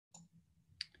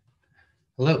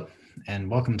Hello, and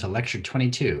welcome to Lecture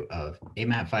 22 of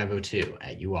AMAT502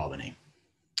 at UAlbany.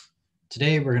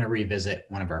 Today, we're going to revisit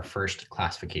one of our first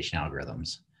classification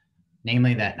algorithms,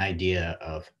 namely that idea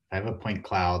of if I have a point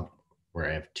cloud where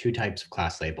I have two types of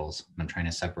class labels and I'm trying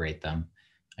to separate them,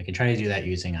 I can try to do that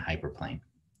using a hyperplane.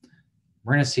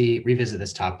 We're going to revisit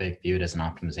this topic, view it as an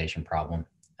optimization problem,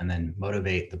 and then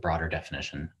motivate the broader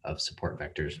definition of support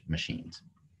vectors machines.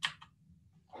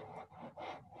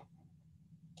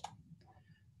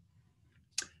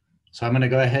 So I'm going to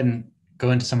go ahead and go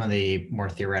into some of the more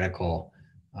theoretical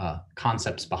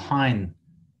concepts behind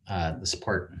the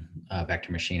support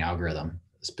vector machine algorithm,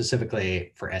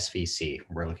 specifically for SVC.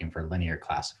 We're looking for linear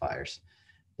classifiers.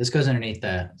 This goes underneath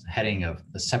the heading of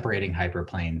the separating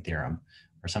hyperplane theorem,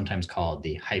 or sometimes called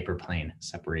the hyperplane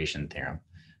separation theorem.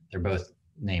 They're both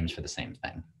names for the same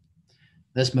thing.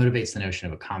 This motivates the notion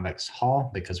of a convex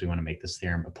hull because we want to make this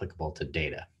theorem applicable to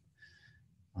data.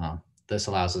 This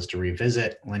allows us to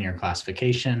revisit linear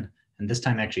classification, and this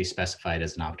time actually specified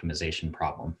as an optimization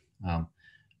problem,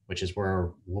 which is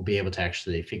where we'll be able to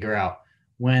actually figure out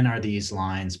when are these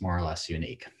lines more or less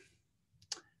unique.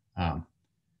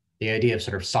 The idea of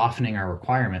sort of softening our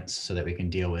requirements so that we can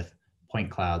deal with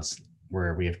point clouds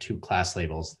where we have two class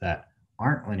labels that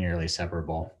aren't linearly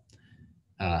separable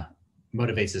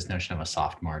motivates this notion of a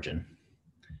soft margin.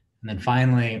 And then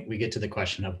finally, we get to the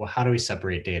question of, well, how do we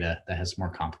separate data that has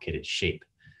more complicated shape?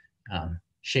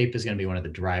 Shape is going to be one of the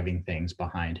driving things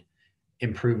behind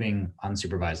improving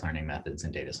unsupervised learning methods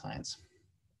in data science.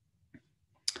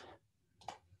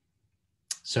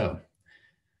 So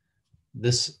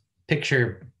this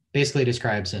picture basically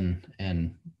describes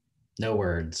in no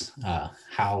words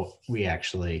how we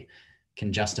actually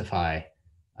can justify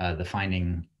the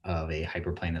finding of a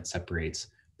hyperplane that separates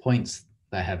points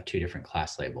that have two different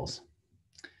class labels.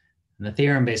 And the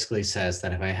theorem basically says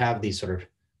that if I have these sort of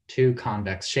two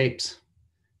convex shapes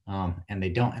and they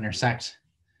don't intersect,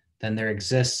 then there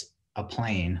exists a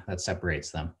plane that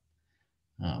separates them.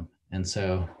 And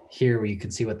so here you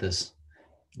can see what this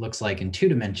looks like in 2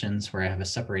 dimensions, where I have a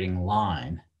separating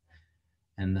line,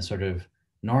 and the sort of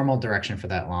normal direction for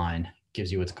that line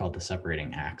gives you what's called the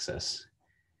separating axis.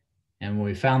 And when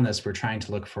we found this, we're trying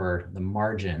to look for the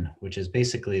margin, which is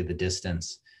basically the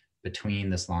distance between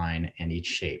this line and each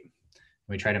shape.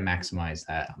 We try to maximize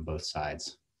that on both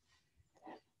sides.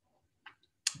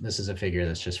 This is a figure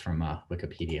that's just from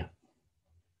Wikipedia.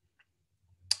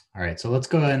 All right, so let's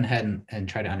go ahead and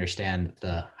try to understand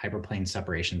the hyperplane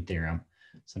separation theorem,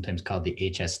 sometimes called the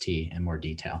HST, in more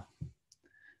detail.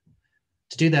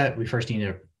 To do that, we first need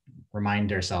to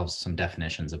remind ourselves some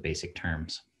definitions of basic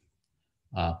terms.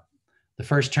 The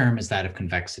first term is that of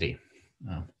convexity.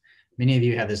 Many of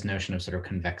you have this notion of sort of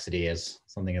convexity as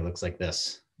something that looks like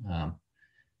this, or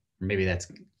maybe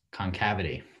that's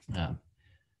concavity.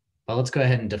 But let's go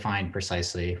ahead and define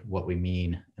precisely what we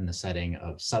mean in the setting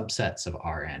of subsets of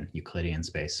Rn, Euclidean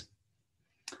space.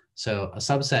 So a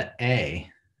subset A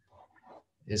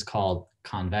is called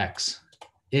convex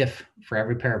if for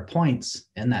every pair of points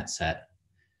in that set,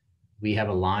 we have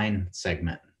a line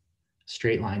segment,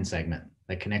 straight line segment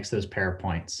that connects those pair of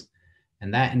points.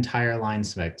 And that entire line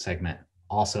segment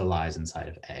also lies inside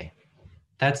of A.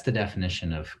 That's the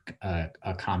definition of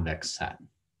a convex set.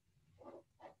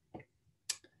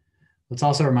 Let's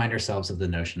also remind ourselves of the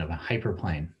notion of a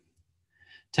hyperplane.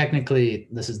 Technically,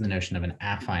 this is the notion of an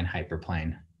affine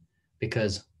hyperplane,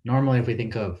 because normally if we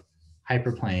think of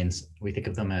hyperplanes, we think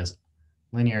of them as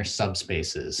linear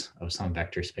subspaces of some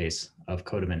vector space of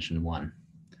codimension 1.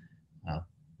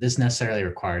 This necessarily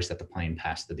requires that the plane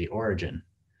pass through the origin.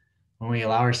 When we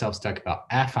allow ourselves to talk about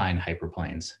affine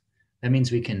hyperplanes, that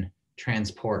means we can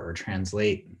transport or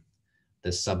translate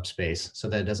this subspace so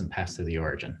that it doesn't pass through the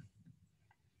origin.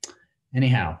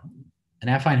 Anyhow, an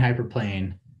affine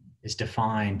hyperplane is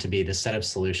defined to be the set of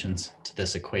solutions to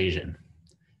this equation.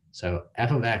 So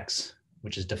f of x,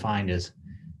 which is defined as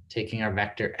taking our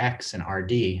vector x and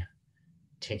Rd,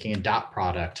 taking a dot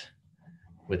product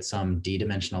with some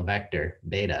d-dimensional vector,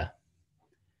 beta,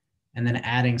 and then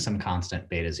adding some constant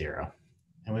beta 0.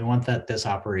 And we want that this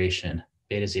operation,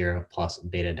 beta 0 plus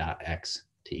beta dot x,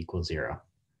 to equal 0.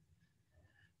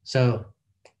 So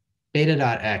beta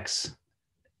dot x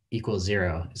equals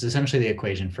 0 is essentially the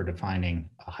equation for defining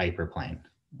a hyperplane.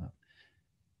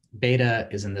 Beta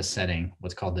is in this setting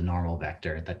what's called the normal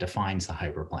vector that defines the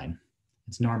hyperplane.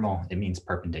 It's normal, it means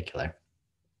perpendicular.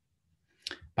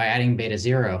 By adding beta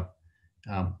 0,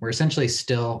 we're essentially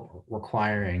still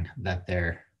requiring that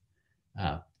there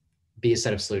be a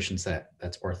set of solutions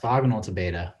that's orthogonal to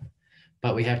beta,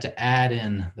 but we have to add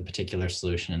in the particular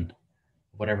solution,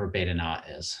 whatever beta naught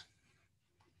is.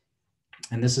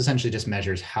 And this essentially just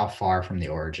measures how far from the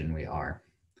origin we are,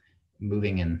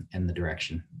 moving in the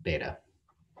direction beta.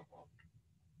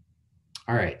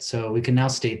 All right, so we can now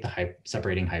state the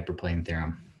separating hyperplane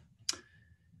theorem.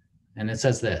 And it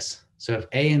says this: so if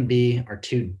A and B are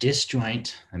two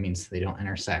disjoint, that means they don't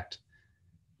intersect,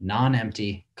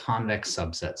 non-empty convex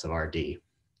subsets of RD,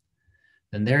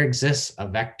 then there exists a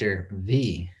vector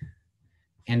V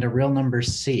and a real number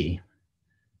C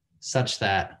such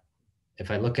that if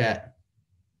I look at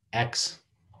X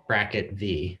bracket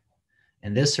V,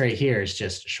 and this right here is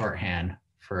just shorthand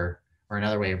for, or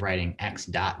another way of writing X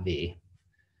dot V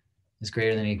is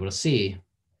greater than or equal to C,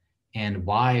 and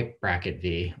Y bracket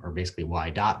V, or basically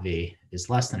Y dot V, is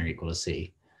less than or equal to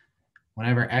C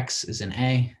whenever X is in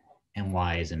A and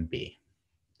Y is in B.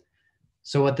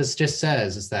 So what this just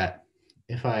says is that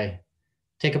if I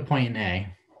take a point in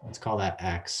A, let's call that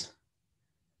X,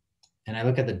 and I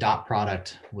look at the dot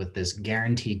product with this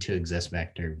guaranteed to exist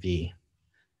vector V,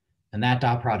 and that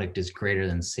dot product is greater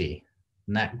than C,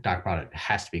 and that dot product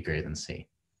has to be greater than C.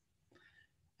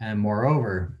 And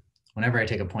moreover, whenever I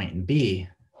take a point in B,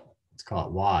 let's call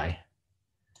it Y,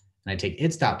 and I take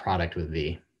its dot product with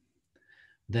V,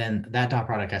 then that dot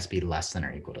product has to be less than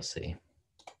or equal to C.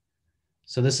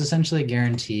 So this essentially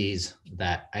guarantees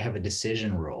that I have a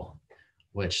decision rule,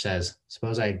 which says,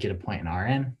 suppose I get a point in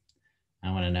Rn,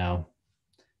 I want to know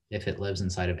if it lives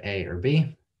inside of A or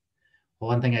B. Well,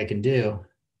 one thing I can do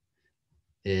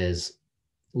is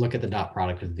look at the dot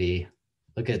product with V,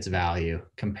 look at its value,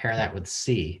 compare that with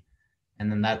C, and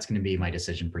then that's going to be my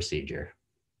decision procedure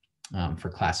for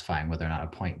classifying whether or not a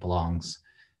point belongs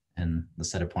in the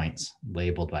set of points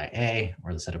labeled by A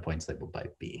or the set of points labeled by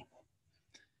B.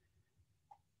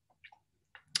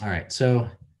 All right, so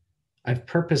I've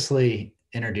purposely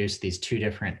introduced these two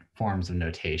different forms of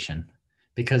notation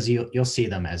because you'll see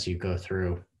them as you go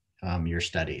through your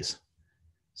studies.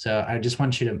 So I just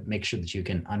want you to make sure that you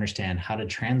can understand how to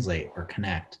translate or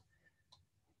connect.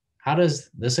 How does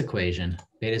this equation,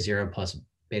 beta 0 plus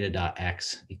beta dot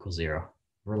x equals 0,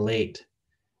 relate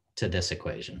to this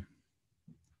equation?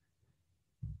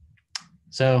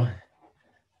 So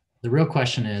the real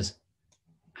question is,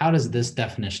 how does this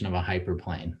definition of a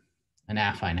hyperplane, an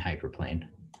affine hyperplane,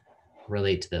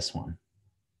 relate to this one?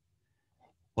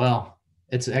 Well,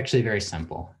 it's actually very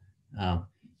simple.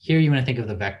 Here you want to think of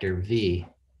the vector V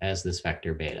as this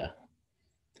vector beta.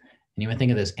 And you want to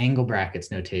think of this angle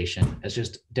brackets notation as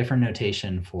just different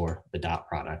notation for the dot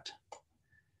product.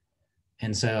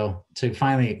 And so to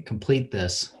finally complete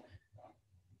this,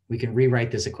 we can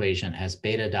rewrite this equation as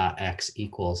beta dot x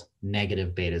equals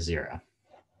negative beta 0.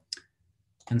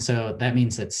 And so that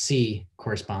means that C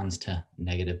corresponds to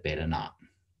negative beta naught.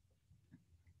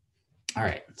 All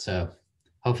right, so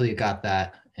hopefully you got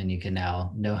that, and you can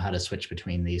now know how to switch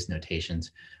between these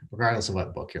notations, regardless of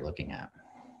what book you're looking at.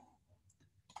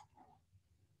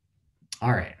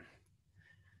 All right,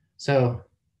 so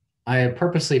I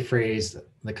purposely phrased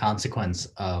the consequence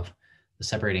of the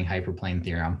separating hyperplane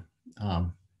theorem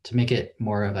to make it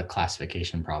more of a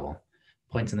classification problem.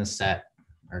 Points in the set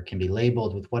can be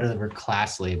labeled with whatever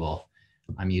class label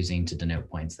I'm using to denote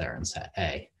points that are in set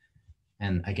A.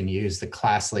 And I can use the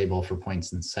class label for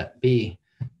points in set B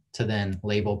to then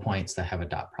label points that have a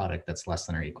dot product that's less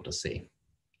than or equal to C.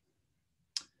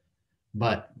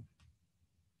 But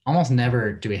almost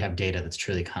never do we have data that's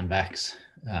truly convex.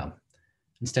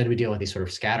 Instead, we deal with these sort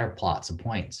of scatter plots of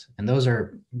points, and those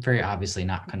are very obviously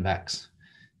not convex.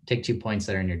 Take 2 points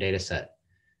that are in your data set.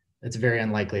 It's very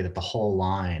unlikely that the whole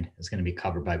line is going to be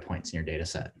covered by points in your data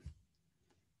set.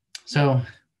 So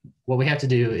what we have to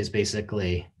do is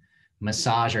basically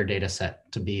massage our data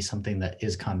set to be something that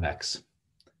is convex.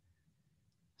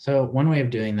 So one way of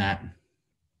doing that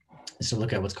is to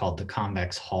look at what's called the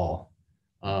convex hull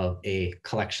of a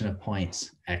collection of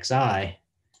points xi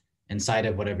inside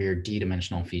of whatever your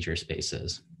d-dimensional feature space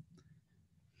is.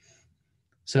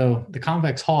 So the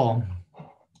convex hull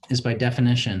is by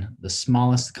definition the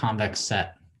smallest convex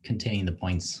set containing the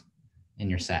points in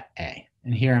your set A.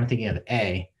 And here I'm thinking of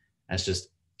A as just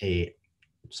a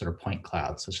sort of point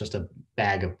cloud. So it's just a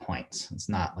bag of points. It's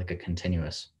not like a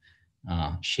continuous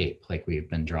shape like we've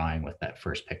been drawing with that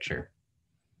first picture.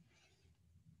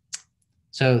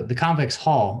 So the convex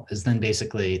hull is then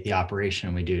basically the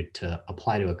operation we do to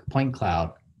apply to a point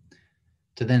cloud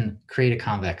to then create a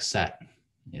convex set.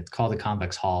 It's called a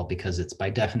convex hull because it's by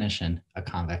definition a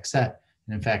convex set.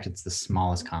 And in fact, it's the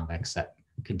smallest convex set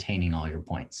containing all your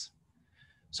points.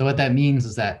 So what that means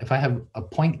is that if I have a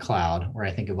point cloud where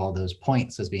I think of all those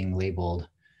points as being labeled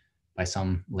by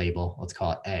some label, let's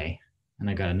call it A, and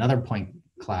I've got another point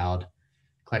cloud,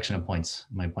 collection of points,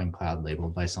 my point cloud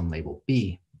labeled by some label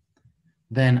B,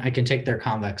 then I can take their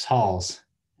convex hulls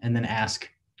and then ask,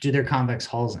 do their convex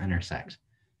hulls intersect?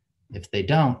 If they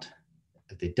don't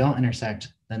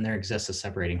intersect, then there exists a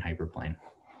separating hyperplane.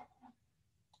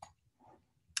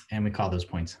 And we call those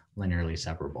points linearly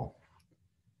separable.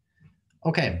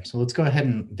 Okay, so let's go ahead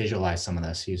and visualize some of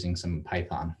this using some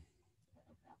Python.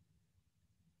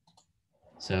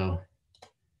 So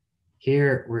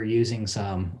here we're using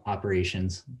some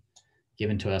operations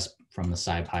given to us from the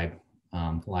SciPy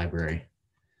library,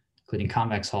 including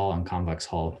convex hull and convex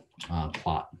hull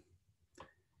plot.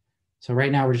 So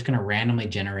right now we're just going to randomly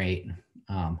generate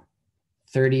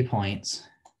 30 points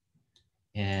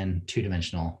in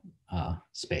two-dimensional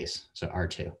space, so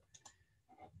R2.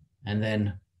 And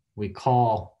then we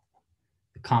call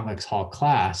the convex hull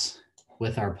class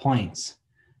with our points,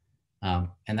 and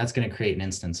that's going to create an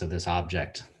instance of this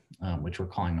object, which we're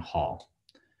calling a hull.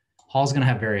 Hull is going to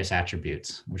have various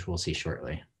attributes, which we'll see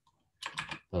shortly.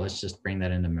 But let's just bring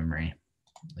that into memory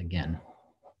again.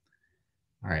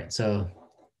 All right, so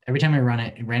every time I run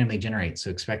it, it randomly generates, so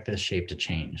expect this shape to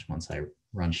change once I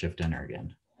run Shift Enter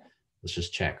again. Let's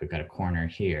just check. We've got a corner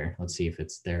here. Let's see if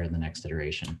it's there in the next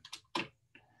iteration.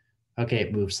 Okay,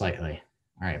 it moved slightly.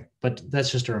 All right, but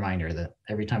that's just a reminder that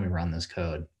every time we run this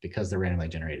code, because they're randomly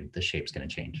generated, the shape's going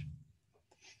to change.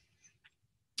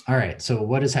 All right, so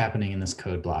what is happening in this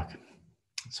code block?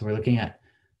 So we're looking at,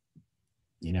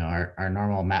 you know, our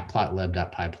normal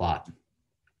matplotlib.py plot,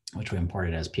 which we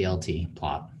imported as plt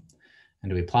plot.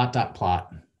 And do we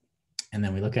plot.plot, and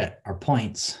then we look at our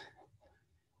points,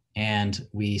 and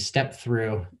we step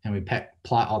through and we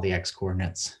plot all the x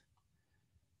coordinates.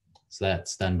 So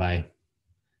that's done by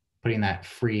putting that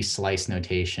free slice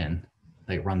notation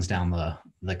that runs down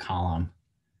the column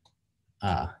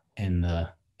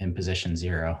in position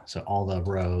 0. So all the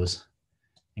rows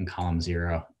in column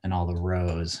 0 and all the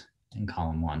rows in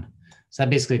column 1. So that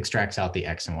basically extracts out the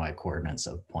x and y coordinates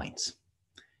of points.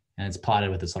 And it's plotted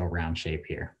with this little round shape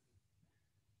here.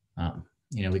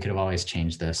 You know, we could have always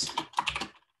changed this.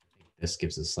 This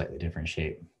gives a slightly different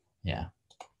shape. Yeah.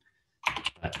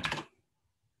 But,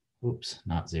 oops,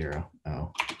 not 0.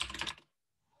 Oh.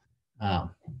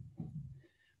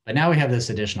 But now we have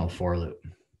this additional for loop.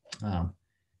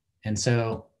 And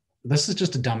so this is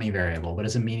just a dummy variable, but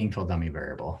it's a meaningful dummy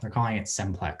variable. They're calling it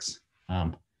simplex.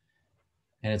 And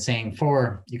it's saying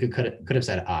for, you could have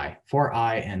said I, for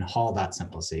I and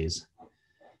hull.simplices.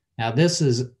 Now this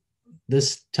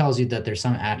tells you that there's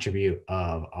some attribute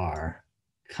of our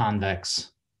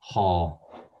convex hull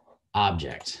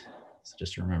object. So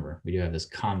just remember, we do have this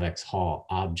convex hull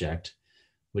object,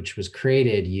 which was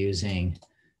created using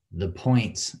the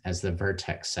points as the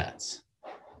vertex sets.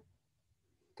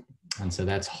 And so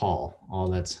that's hull, all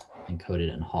that's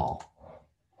encoded in hull.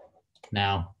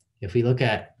 Now, if we look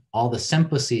at all the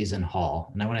simplices in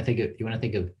hull, and you want to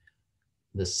think of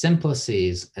the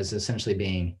simplices as essentially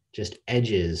being just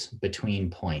edges between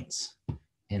points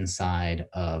inside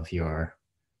of your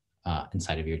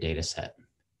data set.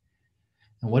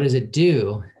 And what does it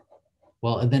do?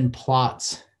 Well, it then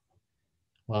plots.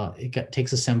 Well, it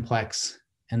takes a simplex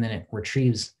and then it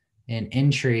retrieves an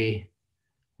entry,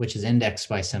 which is indexed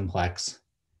by simplex,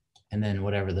 and then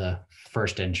whatever the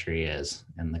first entry is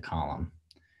in the column.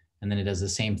 And then it does the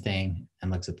same thing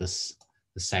and looks at the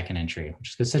second entry, which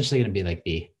is essentially going to be like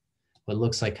what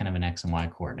looks like kind of an x and y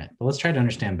coordinate. But let's try to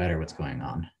understand better what's going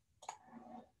on.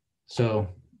 So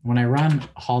when I run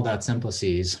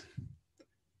hull.simplices,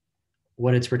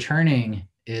 what it's returning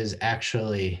is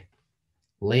actually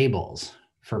labels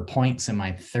for points in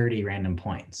my 30 random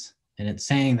points. And it's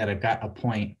saying that I've got a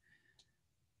point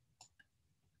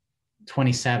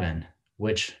 27,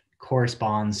 which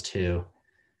corresponds to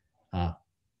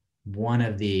one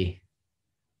of the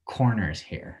corners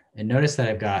here. And notice that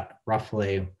I've got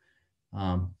roughly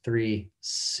 3,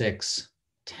 6,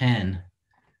 10.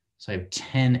 So I have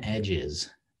 10 edges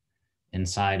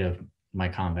inside of my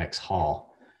convex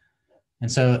hull.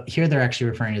 And so here they're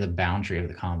actually referring to the boundary of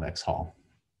the convex hull,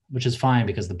 which is fine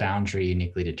because the boundary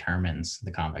uniquely determines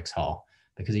the convex hull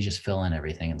because you just fill in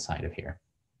everything inside of here.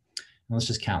 And let's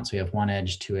just count. So we have 1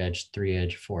 edge, 2 edge, 3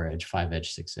 edge, 4 edge, 5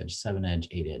 edge, 6 edge, 7 edge,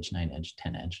 8 edge, 9 edge,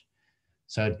 10 edge.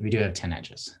 So we do have 10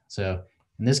 edges. So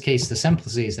in this case, the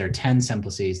simplices, there are 10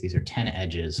 simplices. These are 10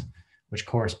 edges, which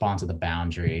correspond to the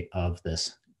boundary of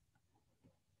the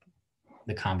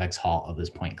convex hull of this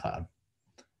point cloud.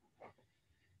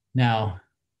 Now,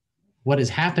 what is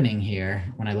happening here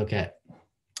when I look at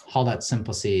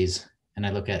hull.simplices and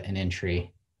I look at an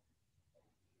entry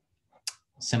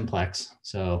simplex?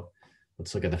 So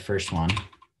let's look at the first one,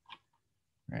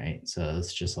 right? So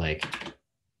it's just like,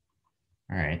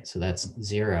 all right, so that's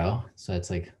 0. So it's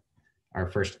like our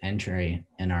first entry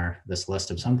in this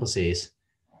list of simplices.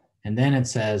 And then it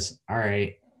says, all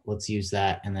right, let's use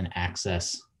that and then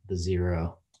access the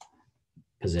 0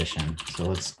 position. So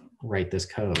let's write this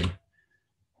code.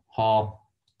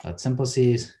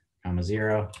 Hall.simplices, comma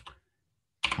 0,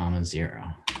 comma 0.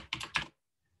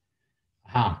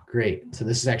 Great. So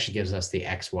this actually gives us the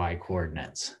XY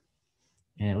coordinates.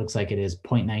 And it looks like it is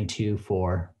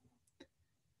 0.924,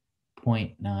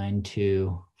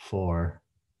 0.924 for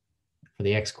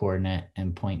the X coordinate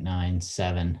and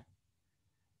 0.97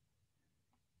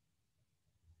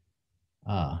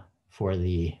 for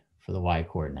the Y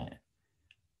coordinate.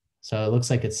 So it looks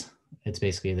like it's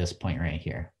basically this point right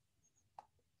here.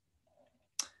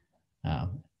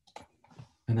 And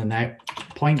then that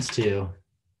points to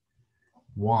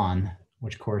 1,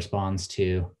 which corresponds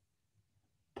to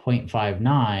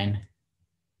 0.59,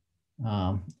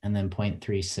 and then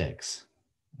 0.36.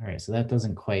 All right, so that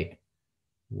doesn't quite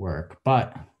work,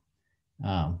 but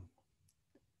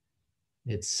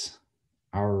it's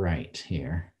all right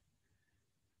here,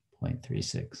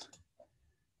 0.36.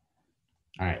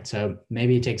 All right, so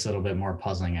maybe it takes a little bit more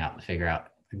puzzling out to figure out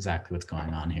exactly what's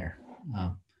going on here.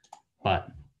 But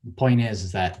the point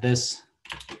is that this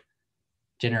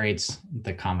generates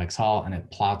the convex hull and it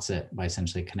plots it by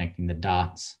essentially connecting the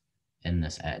dots in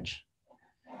this edge.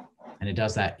 And it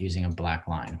does that using a black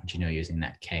line, which you know using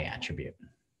that K attribute.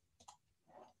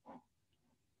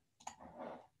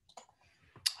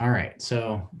 All right,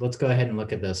 so let's go ahead and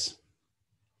look at this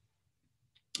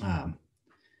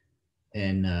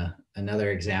in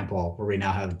another example where we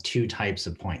now have 2 types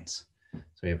of points.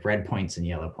 So we have red points and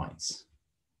yellow points.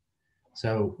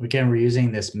 So again, we're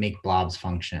using this make blobs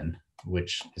function,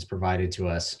 which is provided to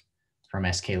us from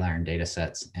sklearn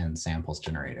datasets and samples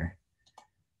generator.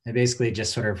 And basically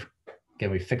just sort of,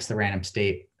 again, we fix the random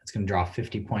state. It's going to draw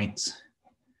 50 points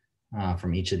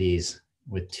from each of these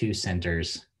with 2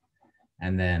 centers.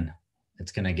 And then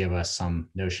it's going to give us some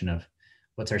notion of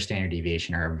what's our standard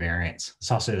deviation or our variance.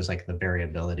 This also is like the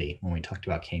variability when we talked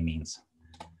about k-means.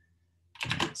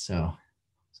 So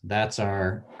that's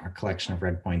our collection of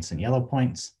red points and yellow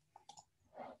points.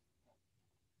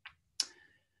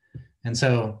 And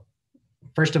so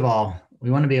first of all,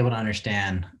 we want to be able to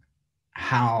understand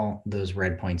how those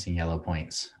red points and yellow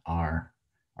points are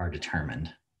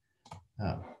determined.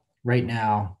 Right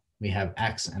now, we have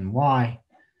X and Y,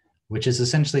 which is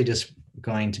essentially just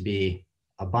going to be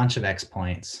a bunch of X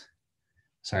points,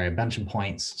 sorry, a bunch of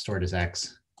points stored as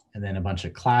X, and then a bunch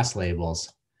of class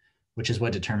labels, which is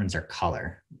what determines our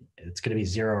color. It's going to be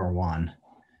 0 or 1.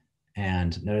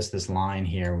 And notice this line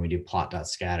here when we do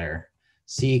plot.scatter,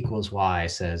 C equals Y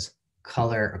says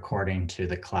color according to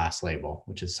the class label,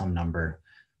 which is some number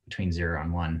between 0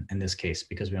 and 1 in this case,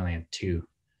 because we only have two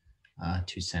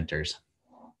centers.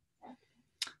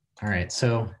 All right,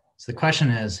 so the question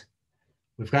is,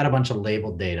 we've got a bunch of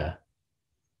labeled data,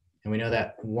 and we know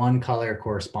that one color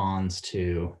corresponds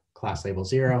to class label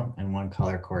 0 and one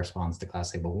color corresponds to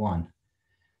class label 1.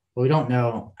 But we don't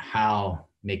know how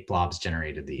make blobs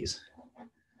generated these.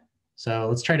 So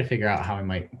let's try to figure out how we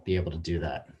might be able to do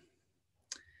that.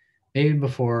 Maybe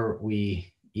before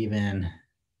we even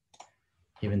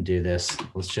do this,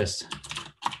 let's just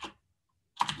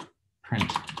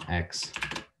print X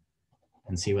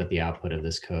and see what the output of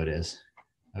this code is.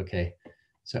 Okay,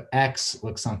 so X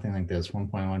looks something like this: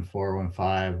 1.1415,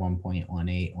 1.18,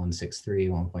 163,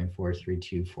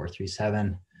 1.432,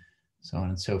 437, so on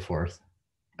and so forth.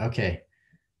 Okay.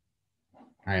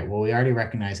 All right, well, we already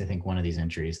recognize, I think, one of these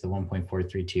entries, the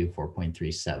 1.432,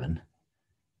 4.37.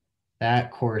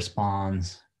 That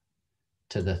corresponds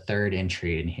to the third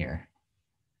entry in here.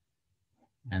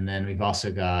 And then we've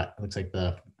also got, looks like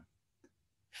the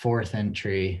fourth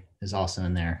entry is also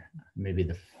in there, maybe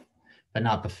but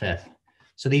not the fifth.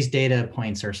 So these data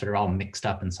points are sort of all mixed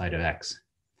up inside of X.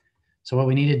 So what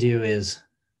we need to do is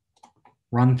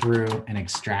run through and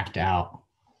extract out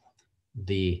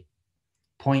the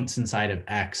points inside of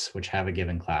X which have a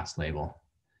given class label.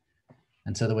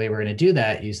 And so the way we're going to do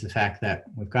that, use the fact that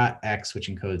we've got X, which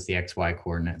encodes the XY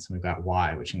coordinates, and we've got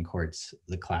Y, which encodes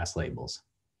the class labels.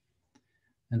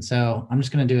 And so I'm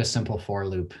just going to do a simple for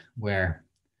loop where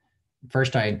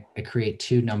first I create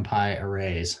 2 NumPy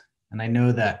arrays. And I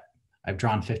know that I've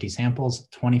drawn 50 samples,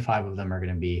 25 of them are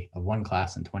going to be of one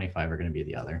class and 25 are going to be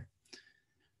the other.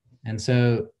 And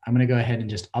so I'm going to go ahead and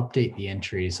just update the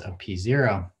entries of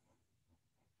P0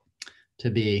 to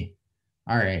be,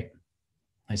 all right,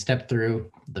 I step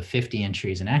through the 50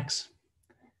 entries in X.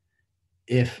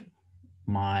 If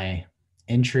my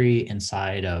entry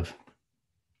inside of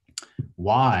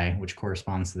Y, which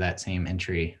corresponds to that same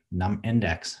entry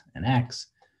index in X,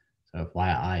 So if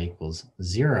yi equals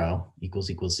 0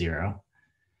 equals 0,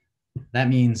 that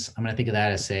means I'm going to think of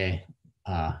that as, say,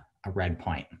 a red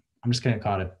point. I'm just going to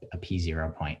call it a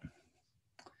P0 point.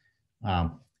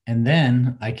 And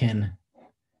then I can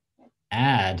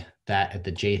add that at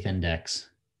the jth index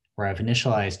where I've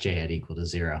initialized j at equal to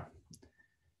 0.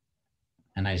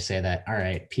 And I say that, all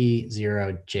right,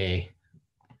 P0j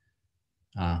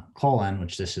colon,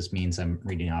 which this just means I'm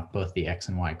reading off both the x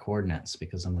and y coordinates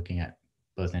because I'm looking at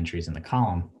both entries in the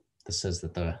column. This says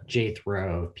that the jth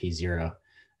row of P0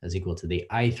 is equal to the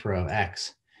ith row of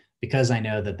x, because I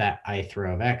know that that ith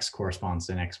row of x corresponds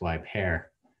to an xy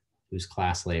pair whose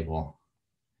class label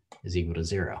is equal to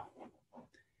 0.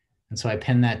 And so I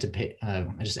pin that to,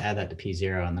 I just add that to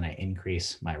P0 and then I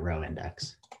increase my row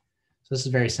index. So this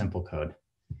is very simple code.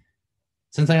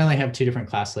 Since I only have two different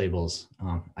class labels,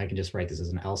 I can just write this as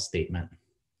an else statement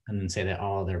and then say that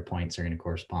all their points are going to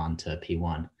correspond to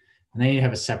P1. And then you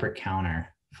have a separate counter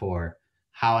for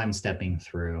how I'm stepping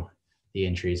through the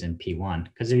entries in P1,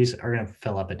 because these are going to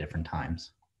fill up at different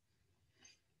times.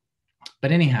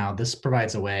 But anyhow, this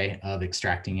provides a way of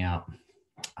extracting out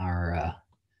our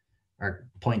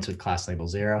points with class label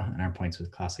 0 and our points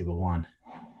with class label 1.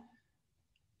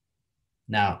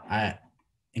 Now, I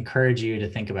encourage you to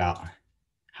think about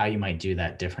how you might do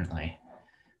that differently.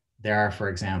 There are, for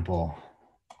example,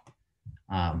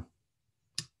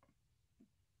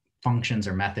 functions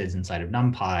or methods inside of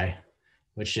NumPy,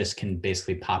 which just can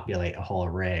basically populate a whole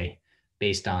array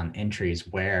based on entries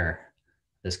where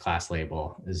this class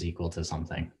label is equal to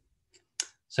something.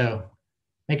 So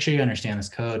make sure you understand this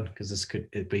code, because this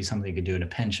could be something you could do in a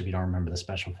pinch if you don't remember the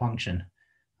special function.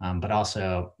 But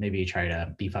also maybe you try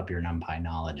to beef up your NumPy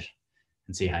knowledge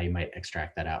and see how you might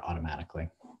extract that out automatically.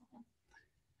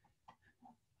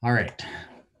 All right,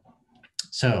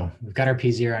 so we've got our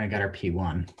P0 and we've got our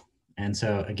P1. And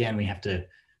so again, we have to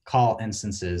call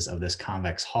instances of this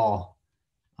convex Hall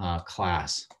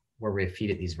class where we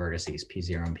feed it these vertices,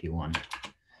 P0 and P1.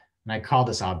 And I call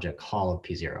this object Hall of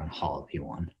P0 and Hall of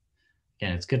P1.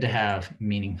 Again, it's good to have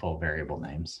meaningful variable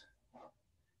names.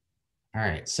 All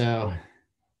right, so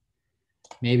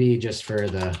maybe just for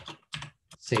the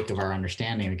sake of our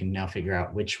understanding, we can now figure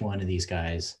out which one of these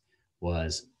guys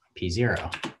was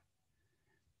P0.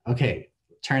 Okay,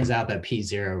 turns out that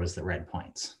P0 was the red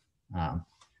points.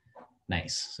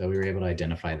 Nice, so we were able to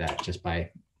identify that just by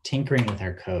tinkering with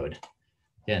our code.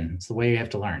 Again, it's the way you have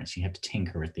to learn, is you have to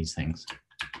tinker with these things.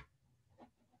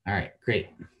 All right, great.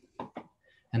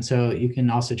 And so you can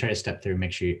also try to step through,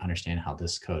 make sure you understand how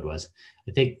this code was.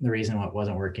 I think the reason what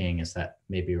wasn't working is that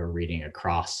maybe we're reading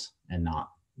across and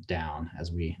not down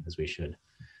as we should.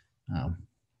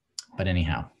 But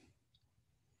anyhow.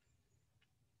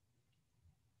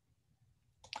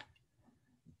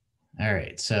 All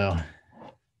right, so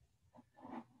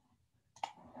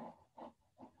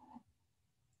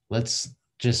let's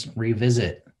just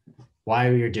revisit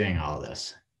why we are doing all of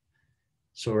this.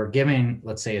 So we're giving,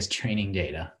 let's say, as training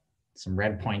data, some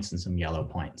red points and some yellow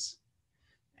points.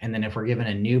 And then if we're given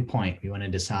a new point, we want to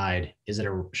decide,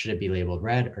 should it be labeled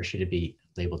red or should it be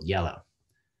labeled yellow?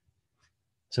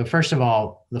 So first of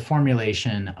all, the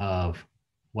formulation of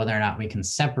whether or not we can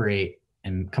separate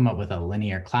and come up with a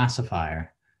linear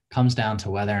classifier comes down to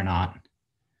whether or not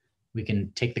we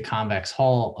can take the convex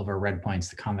hull of our red points,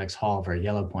 the convex hull of our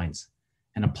yellow points,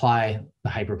 and apply the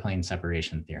hyperplane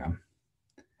separation theorem.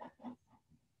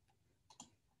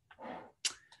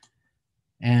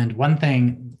 And one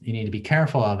thing you need to be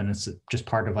careful of, and it's just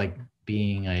part of like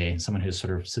being someone who's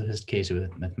sort of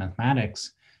sophisticated with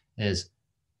mathematics, is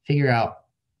figure out,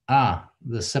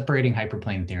 the separating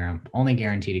hyperplane theorem only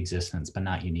guaranteed existence, but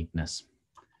not uniqueness.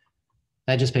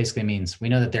 That just basically means we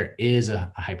know that there is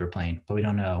a hyperplane, but we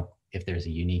don't know if there's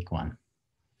a unique one.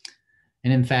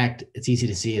 And in fact, it's easy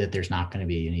to see that there's not going to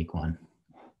be a unique one.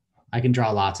 I can draw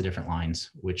lots of different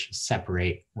lines which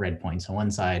separate red points on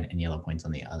one side and yellow points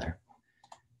on the other.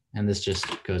 And this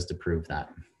just goes to prove that.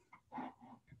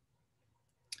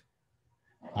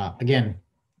 Again,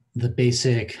 the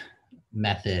basic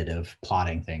method of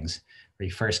plotting things, where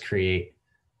you first create,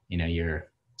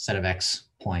 your set of x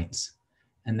points,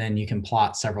 and then you can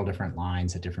plot several different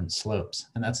lines at different slopes.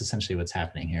 And that's essentially what's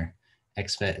happening here.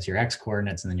 Xfit is your x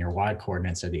coordinates, and then your y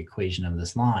coordinates are the equation of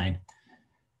this line.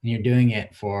 And you're doing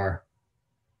it for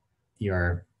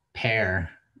your pair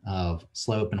of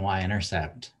slope and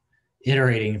y-intercept,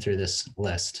 iterating through this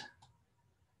list.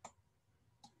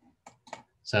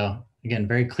 So again,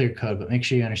 very clear code, but make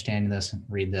sure you understand this and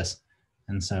read this.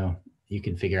 And so you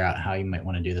can figure out how you might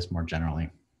want to do this more generally.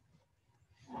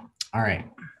 All right.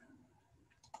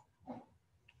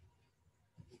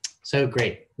 So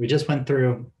great. we just went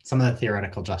through some of the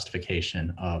theoretical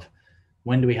justification of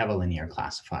when do we have a linear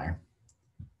classifier,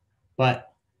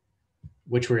 but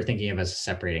which we're thinking of as a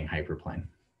separating hyperplane.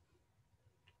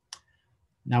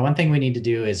 Now, one thing we need to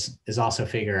do is also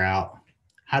figure out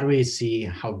how do we see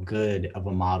how good of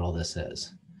a model this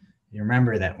is. You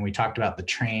remember that when we talked about the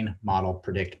train, model,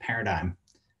 predict paradigm,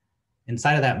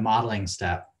 inside of that modeling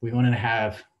step, we wanted to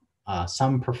have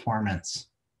some performance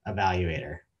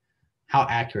evaluator. How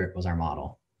accurate was our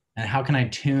model? And how can I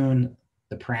tune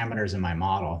the parameters in my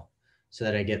model so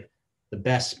that I get the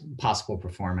best possible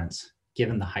performance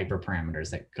given the hyperparameters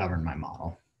that govern my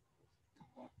model?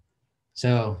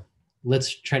 So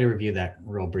let's try to review that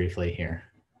real briefly here.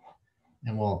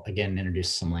 And we'll again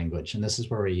introduce some language. And this is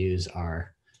where we use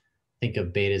our, think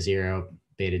of beta 0,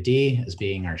 beta d as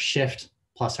being our shift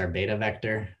plus our beta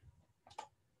vector.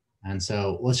 And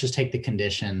so let's just take the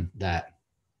condition that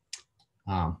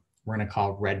we're going to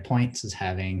call red points as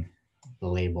having the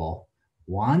label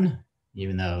 1,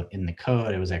 even though in the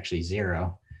code it was actually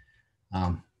 0.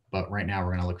 But right now we're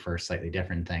going to look for a slightly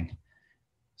different thing.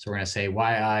 So we're going to say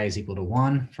yi is equal to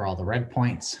 1 for all the red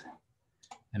points,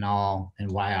 and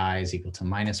yi is equal to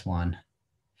 -1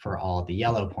 for all the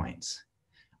yellow points.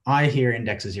 I here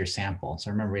indexes your sample.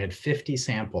 So remember, we had 50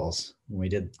 samples when we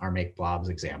did our make blobs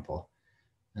example.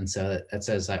 And so that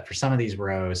says that for some of these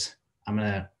rows, I'm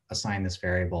going to assign this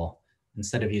variable.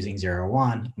 Instead of using 0,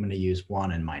 1, I'm going to use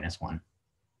 1 and -1.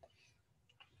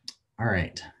 All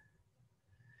right.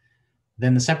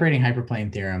 Then the separating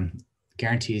hyperplane theorem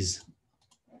guarantees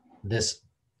this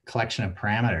collection of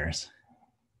parameters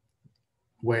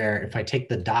where if I take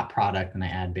the dot product and I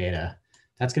add beta,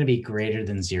 that's going to be greater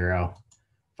than 0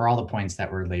 for all the points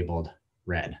that were labeled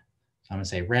red. So I'm going to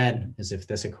say red is if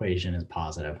this equation is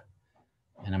positive.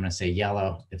 And I'm going to say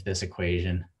yellow if this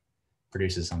equation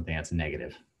produces something that's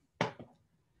negative.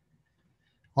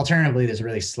 Alternatively, there's a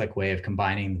really slick way of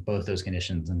combining both those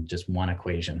conditions in just one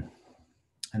equation.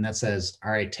 And that says,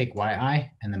 all right, take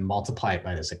yi and then multiply it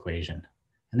by this equation.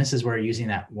 And this is where using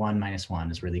that 1 -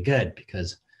 1 is really good,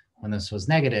 because when this was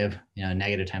negative,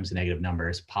 negative times a negative number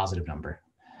is a positive number.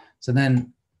 So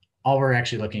then all we're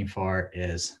actually looking for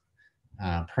is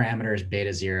parameters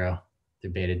beta 0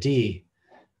 through beta d,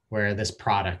 where this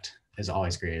product is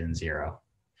always greater than 0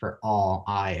 for all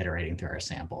I iterating through our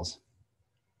samples.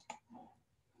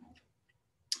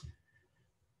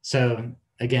 So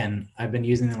again, I've been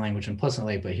using the language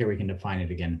implicitly, but here we can define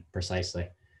it again precisely.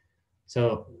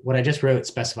 So what I just wrote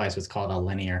specifies what's called a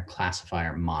linear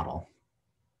classifier model,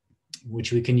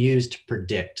 which we can use to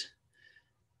predict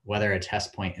whether a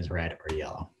test point is red or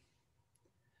yellow.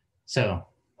 So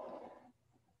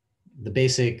the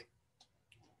basic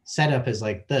setup is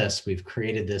like this. We've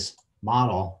created this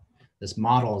model. This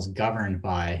model is governed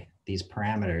by these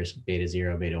parameters, beta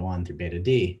 0, beta 1 through beta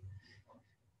d.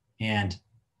 And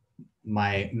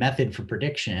my method for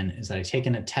prediction is that I take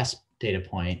in a test data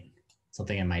point,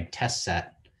 something in my test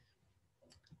set.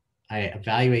 I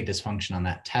evaluate this function on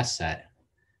that test set.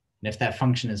 And if that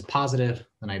function is positive,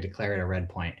 then I declare it a red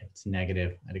point. If it's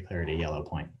negative, I declare it a yellow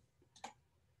point.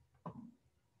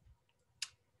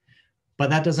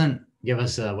 But that doesn't give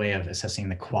us a way of assessing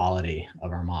the quality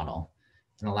of our model.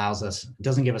 It allows us, it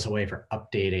doesn't give us a way for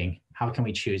updating how can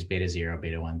we choose beta 0,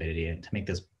 beta 1, beta d to make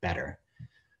this better.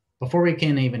 Before we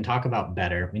can even talk about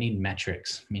better, we need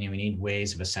metrics, meaning we need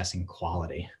ways of assessing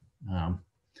quality. And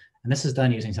this is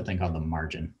done using something called the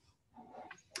margin.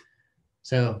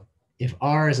 So if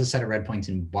R is a set of red points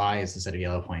and Y is a set of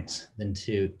yellow points, then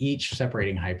to each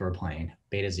separating hyperplane,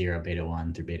 beta 0, beta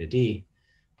 1 through beta d,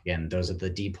 again, those are the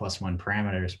d+1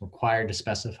 parameters required to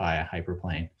specify a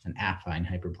hyperplane, an affine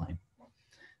hyperplane.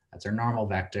 That's our normal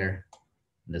vector.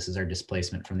 This is our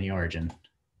displacement from the origin.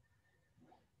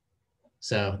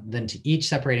 So then to each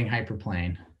separating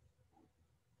hyperplane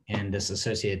and this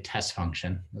associated test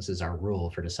function, this is our rule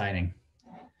for deciding,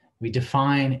 we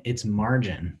define its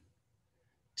margin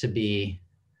to be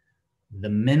the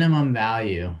minimum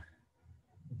value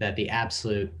that the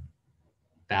absolute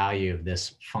value of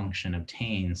this function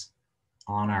obtains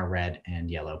on our red and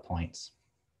yellow points.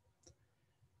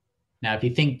 Now, if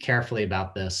you think carefully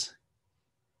about this,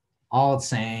 all it's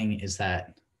saying is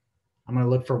that I'm going to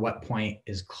look for what point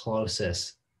is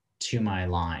closest to my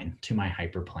line, to my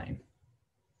hyperplane.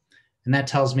 And that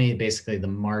tells me basically the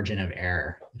margin of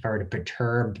error. If I were to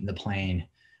perturb the plane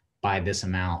by this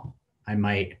amount, I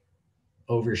might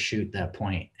overshoot that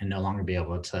point and no longer be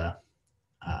able to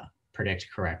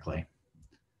predict correctly.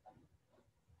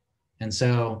 And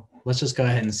so let's just go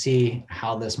ahead and see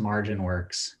how this margin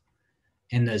works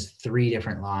in those 3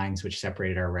 different lines which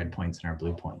separated our red points and our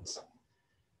blue points.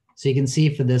 So you can see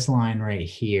for this line right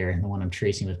here, the one I'm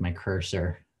tracing with my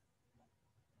cursor,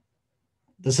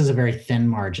 this is a very thin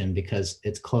margin because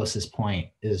its closest point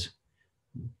is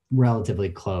relatively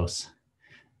close.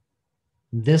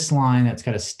 This line that's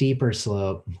got a steeper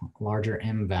slope, larger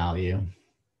M value,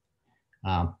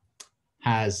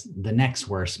 has the next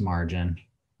worst margin.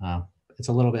 It's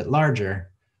a little bit larger,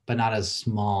 but not as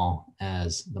small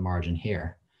as the margin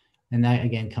here. And that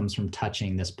again comes from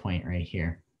touching this point right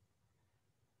here.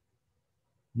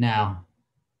 Now,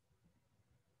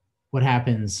 what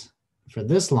happens for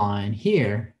this line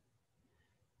here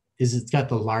is it's got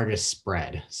the largest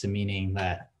spread. So meaning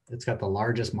that it's got the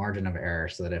largest margin of error,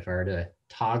 so that if I were to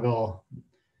toggle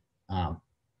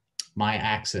my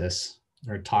axis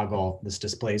or toggle this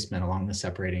displacement along the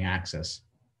separating axis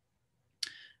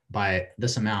by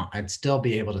this amount, I'd still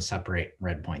be able to separate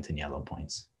red points and yellow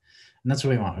points. And that's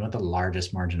what we want. We want the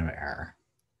largest margin of error.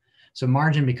 So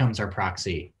margin becomes our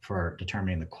proxy for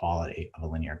determining the quality of a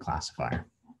linear classifier.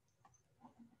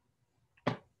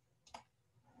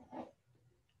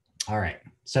 All right,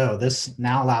 so this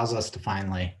now allows us to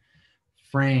finally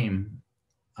frame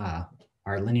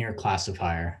our linear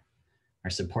classifier, our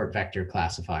support vector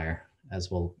classifier,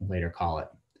 as we'll later call it,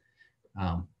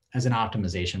 as an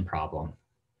optimization problem.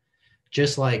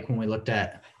 Just like when we looked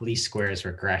at least squares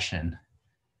regression,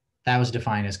 that was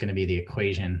defined as going to be the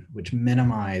equation which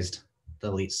minimized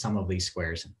the sum of least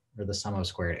squares, or the sum of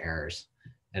squared errors.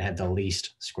 It had the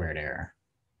least squared error.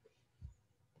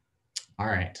 All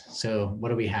right, so what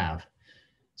do we have?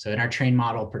 So in our train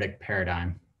model predict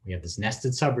paradigm, we have this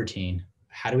nested subroutine.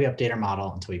 How do we update our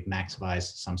model until we've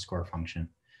maximized some score function,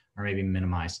 or maybe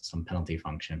minimized some penalty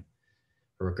function?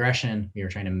 For regression, we are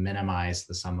trying to minimize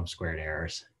the sum of squared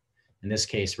errors. In this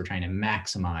case, we're trying to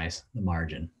maximize the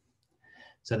margin.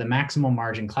 So the maximal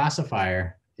margin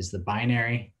classifier is the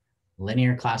binary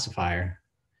linear classifier.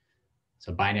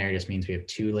 So binary just means we have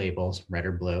two labels, red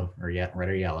or blue, or red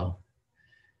or yellow,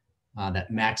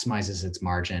 that maximizes its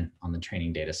margin on the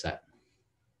training data set.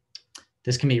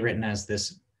 This can be written as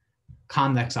this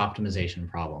convex optimization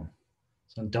problem.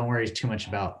 So don't worry too much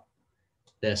about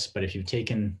this, but if you've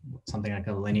taken something like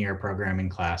a linear programming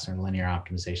class or a linear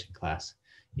optimization class,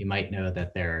 you might know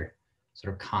that there are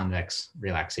sort of convex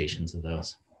relaxations of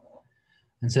those.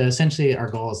 And so essentially our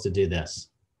goal is to do this.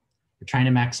 We're trying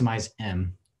to maximize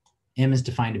M. M is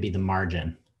defined to be the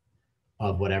margin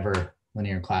of whatever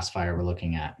linear classifier we're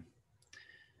looking at,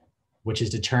 which is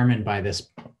determined by this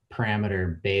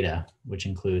parameter beta, which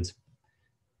includes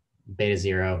beta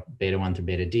 0, beta 1 through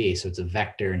beta d. So it's a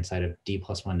vector inside of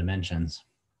d+1 dimensions,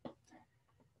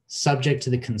 subject to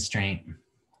the constraint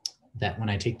that when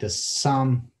I take the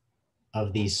sum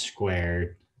of these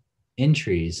squared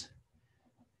entries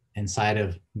inside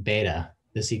of beta,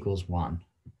 this equals 1.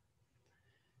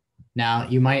 Now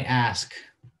you might ask,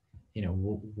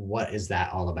 what is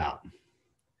that all about?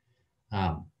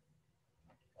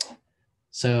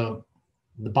 So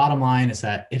the bottom line is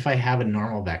that if I have a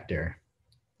normal vector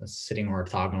that's sitting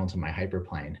orthogonal to my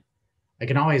hyperplane, I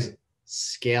can always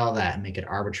scale that and make it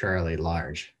arbitrarily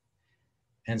large.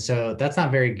 And so that's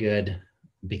not very good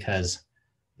because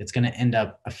it's going to end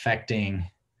up affecting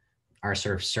our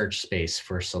sort of search space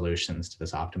for solutions to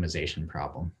this optimization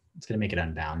problem. It's going to make it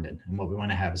unbounded. And what we want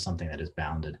to have is something that is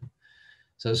bounded.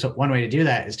 So one way to do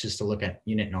that is just to look at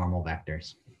unit normal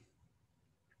vectors.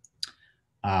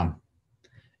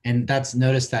 And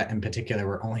notice that in particular,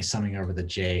 we're only summing over the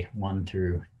J1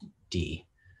 through D.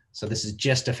 So this is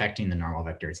just affecting the normal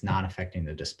vector. It's not affecting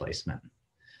the displacement.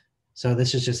 So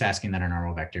this is just asking that our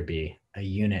normal vector be a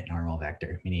unit normal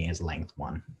vector, meaning it has length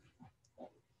 1.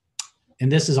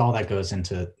 And this is all that goes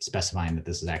into specifying that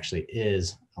this actually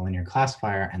is a linear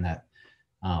classifier and that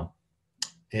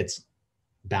it's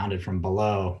bounded from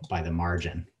below by the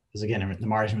margin. Because again, the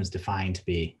margin was defined to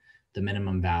be the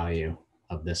minimum value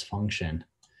of this function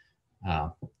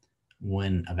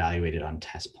when evaluated on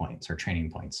test points or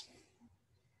training points.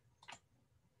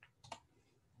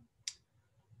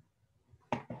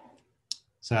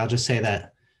 So I'll just say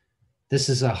that this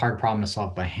is a hard problem to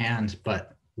solve by hand,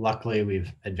 but luckily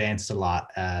we've advanced a lot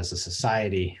as a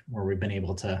society where we've been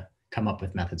able to come up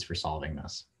with methods for solving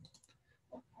this.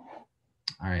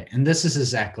 All right, and this is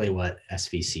exactly what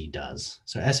SVC does.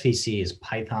 So SVC is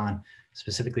Python,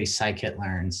 specifically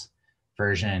scikit-learn's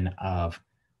version of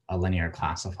a linear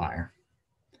classifier.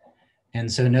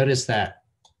 And so notice that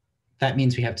that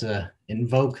means we have to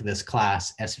invoke this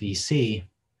class SVC.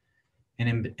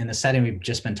 And in the setting we've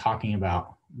just been talking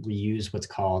about, we use what's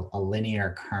called a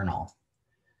linear kernel.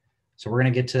 So we're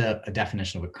going to get to a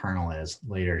definition of what kernel is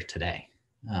later today.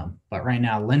 But right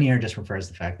now, linear just refers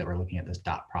to the fact that we're looking at this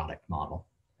dot product model.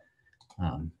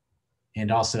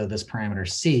 And also this parameter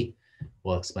C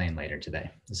we'll explain later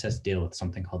today. This has to deal with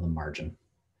something called the margin.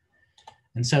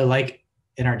 And so like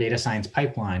in our data science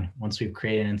pipeline, once we've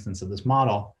created an instance of this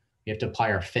model, we have to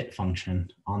apply our fit function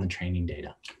on the training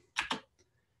data.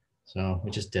 So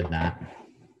we just did that.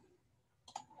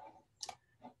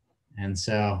 And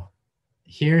so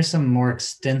here's some more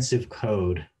extensive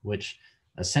code, which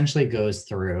essentially goes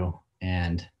through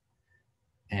and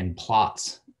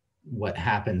plots what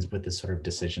happens with this sort of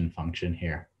decision function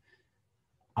here.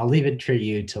 I'll leave it for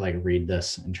you to like read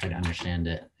this and try to understand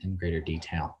it in greater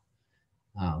detail.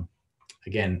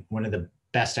 Again, one of the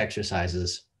best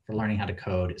exercises for learning how to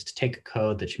code is to take a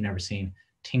code that you've never seen,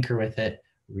 tinker with it,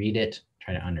 read it,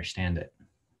 try to understand it.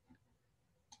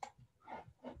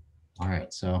 All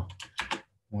right, so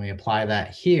when we apply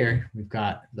that here, we've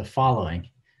got the following.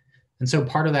 And so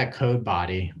part of that code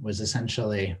body was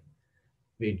essentially,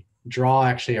 we draw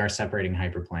actually our separating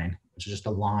hyperplane, which is just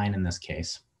a line in this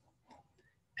case.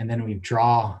 And then we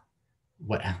draw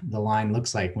what the line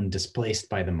looks like when displaced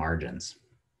by the margins.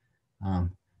 And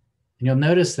you'll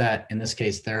notice that in this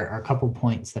case, there are a couple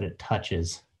points that it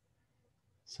touches.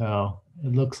 So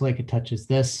it looks like it touches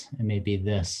this and maybe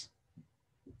this.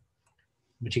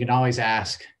 But you can always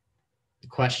ask the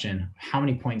question, how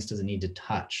many points does it need to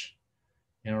touch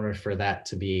in order for that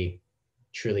to be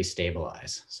truly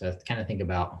stabilized? So kind of think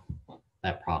about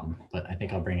that problem, but I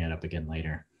think I'll bring it up again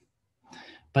later.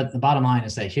 But the bottom line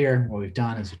is that here, what we've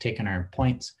done is we've taken our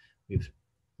points, we've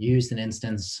used an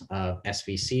instance of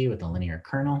SVC with a linear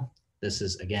kernel. This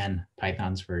is, again,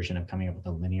 Python's version of coming up with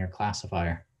a linear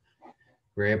classifier.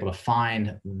 We're able to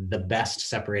find the best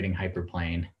separating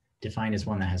hyperplane, defined as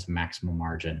one that has maximum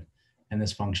margin. And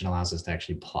this function allows us to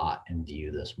actually plot and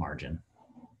view this margin.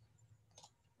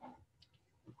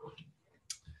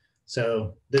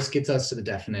 So this gets us to the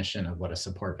definition of what a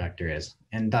support vector is,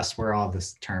 and thus where all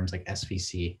these terms like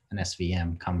SVC and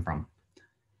SVM come from.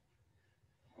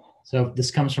 So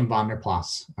this comes from Von der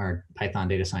Plas, our Python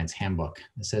data science handbook.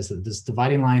 It says that this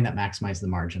dividing line that maximizes the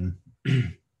margin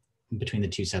between the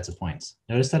two sets of points.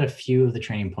 Notice that a few of the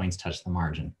training points touch the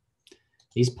margin.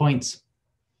 These points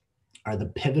are the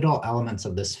pivotal elements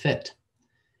of this fit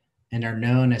and are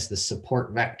known as the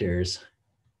support vectors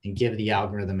and give the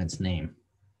algorithm its name.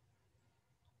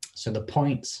 So the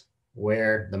points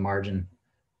where the margin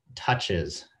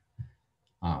touches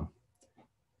are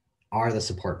the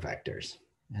support vectors,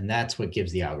 and that's what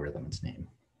gives the algorithm its name.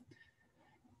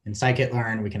 In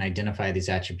scikit-learn, we can identify these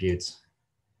attributes,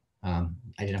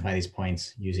 identify these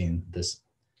points using this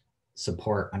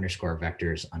support underscore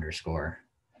vectors underscore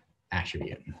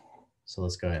attribute. So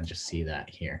let's go ahead and just see that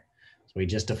here. So we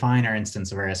just define our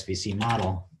instance of our SVC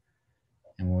model,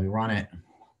 and when we run it,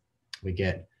 we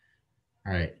get,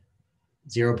 all right,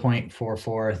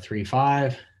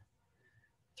 0.4435,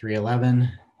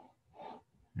 311. All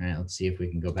right, let's see if we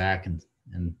can go back and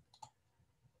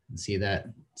see that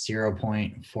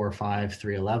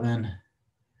 0.45311.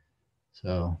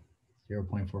 So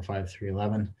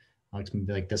 0.45311 looks to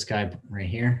be like this guy right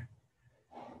here.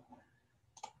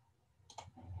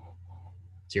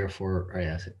 0.4, oh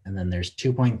yeah, and then there's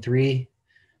 2.3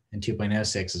 and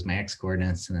 2.06 is my x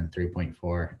coordinates, and then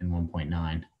 3.4 and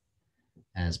 1.9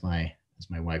 as my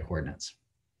y coordinates.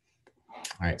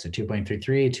 All right, so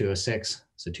 2.33, 206,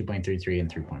 so 2.33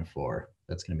 and 3.4.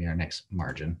 That's going to be our next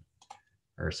margin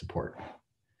or support. All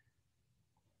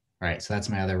right, so that's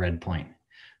my other red point.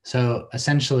 So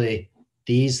essentially,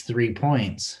 these 3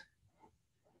 points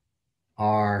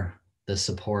are the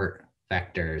support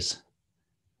vectors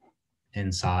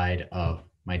inside of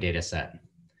my data set.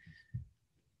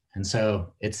 And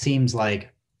so it seems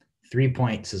like 3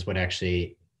 points is what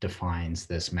actually defines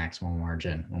this maximal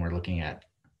margin when we're looking at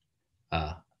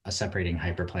a separating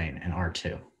hyperplane in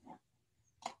R2.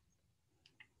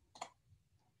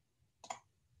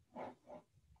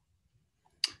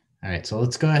 All right, so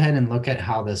let's go ahead and look at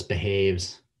how this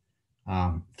behaves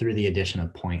through the addition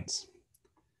of points.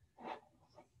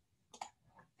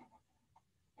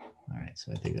 All right,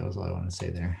 so I think that was all I want to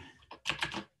say there.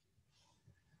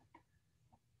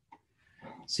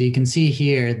 So you can see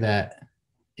here that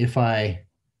if I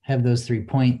have those 3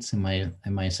 points in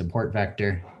my support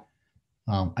vector,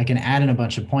 I can add in a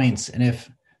bunch of points. And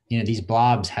if these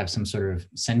blobs have some sort of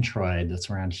centroid that's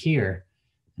around here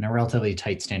and a relatively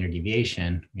tight standard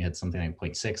deviation, we had something like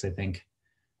 0.6, I think.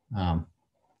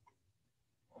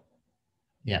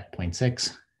 Yeah,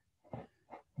 0.6.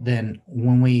 Then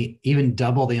when we even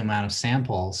double the amount of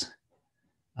samples,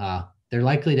 they're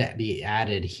likely to be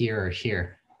added here or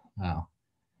here.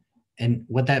 And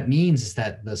what that means is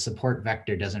that the support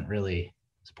vector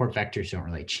support vectors don't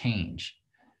really change.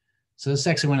 So this is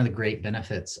actually one of the great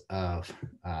benefits of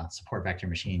support vector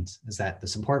machines, is that the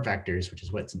support vectors, which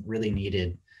is what's really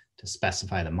needed to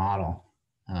specify the model,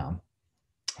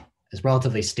 is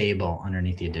relatively stable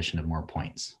underneath the addition of more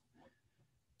points.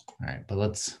 All right,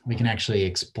 but we can actually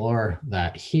explore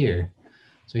that here.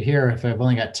 So here, if I've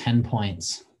only got 10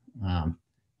 points,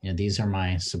 these are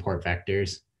my support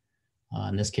vectors.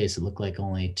 In this case, it looked like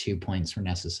only 2 points were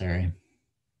necessary.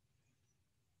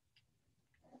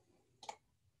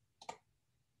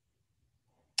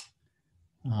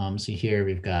 So here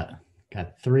we've got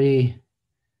 3.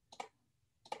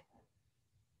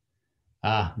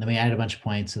 Then we added a bunch of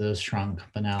points, so those shrunk,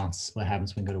 but now it's what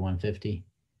happens when we go to 150.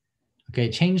 Okay,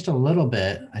 it changed a little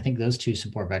bit. I think those 2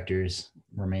 support vectors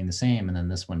remain the same, and then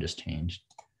this one just changed,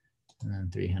 and then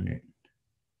 300.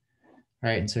 All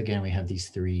right, and so again, we have these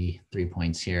three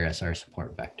points here as our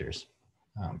support vectors.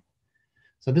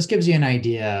 So this gives you an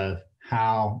idea of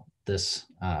how this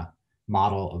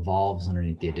model evolves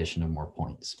underneath the addition of more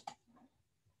points.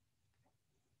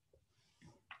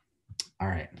 All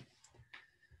right.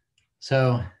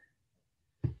 So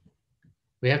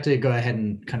we have to go ahead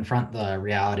and confront the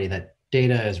reality that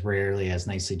data is rarely as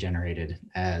nicely generated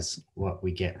as what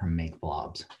we get from make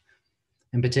blobs.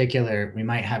 In particular, we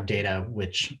might have data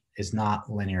which is not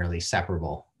linearly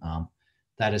separable.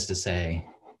 That is to say,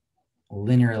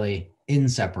 linearly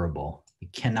inseparable. We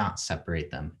cannot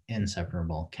separate them.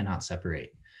 Inseparable, cannot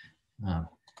separate.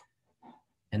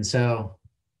 And so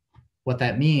what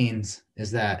that means is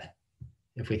that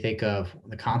if we think of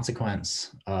the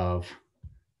consequence of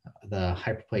the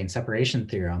hyperplane separation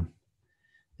theorem,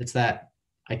 it's that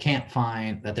I can't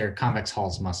find that their convex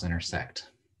hulls must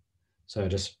intersect. So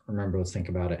just remember, let's think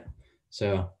about it.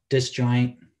 So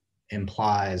disjoint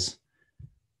implies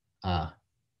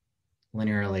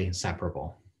linearly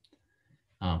separable.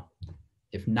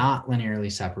 If not linearly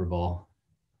separable,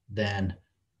 then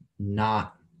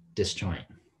not disjoint.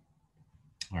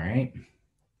 All right.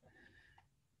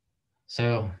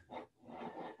 So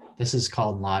this is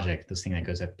called logic, this thing that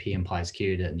goes at P implies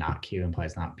Q to not Q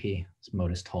implies not P. It's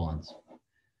modus tollens.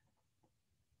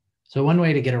 So one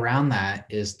way to get around that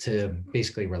is to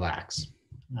basically relax.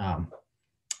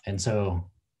 And so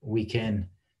we can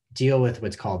deal with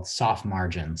what's called soft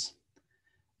margins.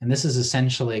 And this is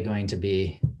essentially going to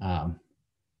be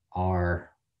our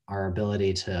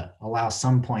ability to allow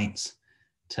some points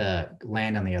to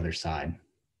land on the other side.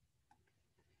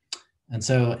 And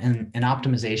so in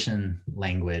optimization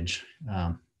language,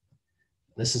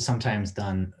 this is sometimes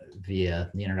done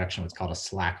via the introduction of what's called a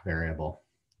slack variable.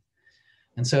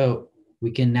 And so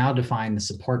we can now define the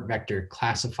support vector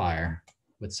classifier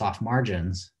with soft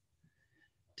margins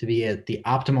to be the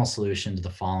optimal solution to the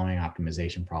following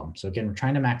optimization problem. So again, we're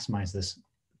trying to maximize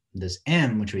this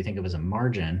M, which we think of as a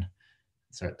margin,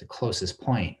 so at the closest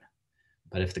point.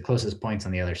 But if the closest point's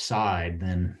on the other side,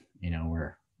 then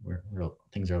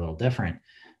things are a little different.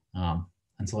 And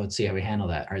so let's see how we handle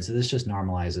that. All right, so this just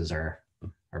normalizes our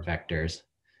vectors.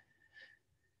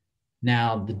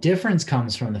 Now, the difference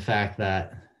comes from the fact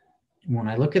that when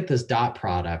I look at this dot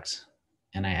product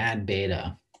and I add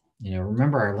beta,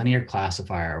 remember our linear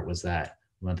classifier was that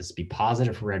we want this to be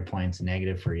positive for red points,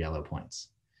 negative for yellow points.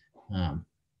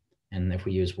 And if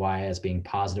we use y as being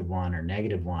 +1 or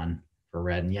 -1 for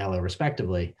red and yellow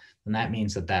respectively, then that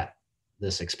means that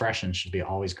this expression should be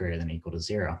always greater than or equal to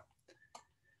 0.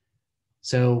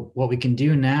 So what we can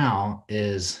do now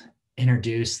is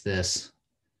introduce this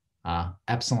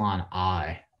epsilon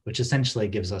I, which essentially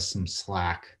gives us some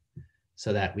slack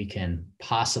so that we can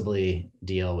possibly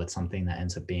deal with something that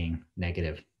ends up being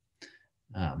negative.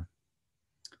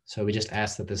 So we just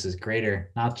ask that this is greater,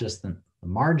 not just the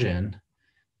margin,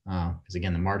 because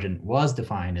again, the margin was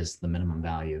defined as the minimum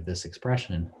value of this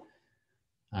expression,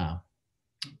 at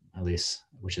least,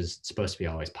 which is supposed to be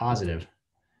always positive.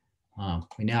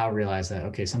 We now realize that,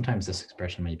 okay, sometimes this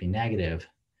expression might be negative,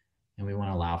 and we want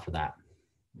to allow for that.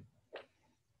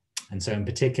 And so in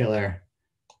particular,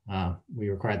 we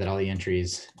require that all the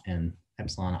entries in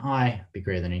epsilon I be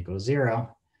greater than or equal to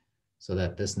 0, so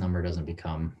that this number doesn't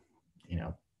become,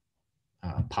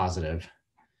 positive.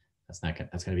 That's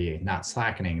going to be not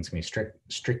slackening. It's going to be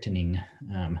strictening.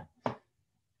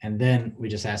 And then we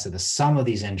just ask that the sum of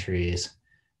these entries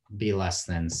be less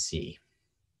than C.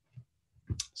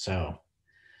 So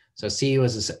C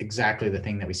was exactly the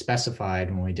thing that we specified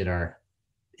when we did our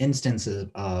instances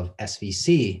of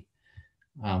SVC,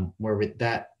 where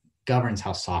that governs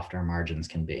how soft our margins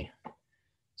can be.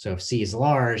 So if C is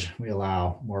large, we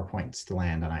allow more points to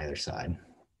land on either side.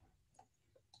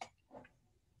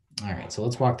 All right, so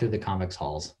let's walk through the convex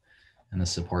hulls and the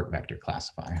support vector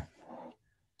classifier.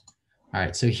 All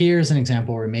right, so here's an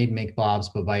example where we made make blobs,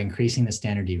 but by increasing the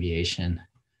standard deviation,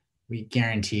 we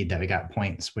guaranteed that we got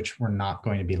points which were not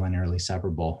going to be linearly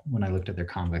separable when I looked at their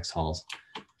convex hulls,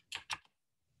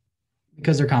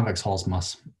 because their convex hulls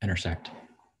must intersect.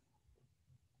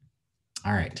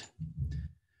 All right.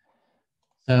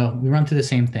 So we run through the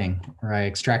same thing where I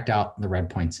extract out the red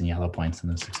points and yellow points in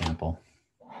this example.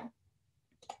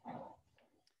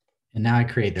 And now I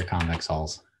create their convex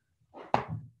hulls.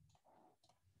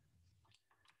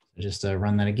 Just to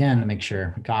run that again to make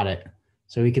sure we got it.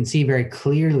 So we can see very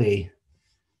clearly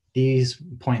these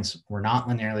points were not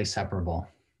linearly separable.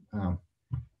 And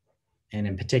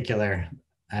in particular,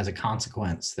 as a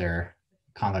consequence, their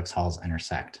convex hulls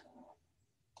intersect.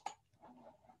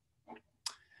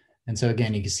 And so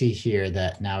again, you can see here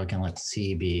that now we can let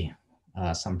C be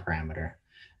some parameter.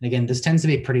 And again, this tends to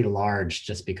be pretty large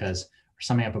just because we're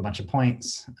summing up a bunch of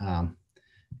points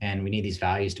and we need these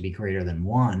values to be greater than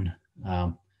 1.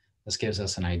 This gives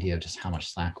us an idea of just how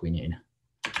much slack we need.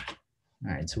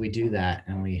 All right, so we do that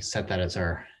and we set that as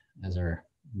our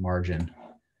margin.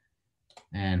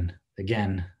 And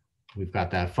again, we've got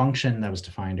that function that was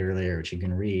defined earlier, which you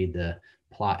can read, the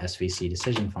plot SVC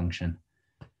decision function.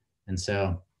 And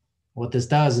so what this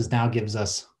does is now gives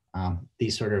us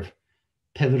these sort of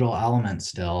pivotal elements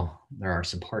still. There are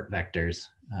support vectors,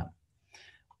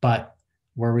 but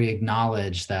where we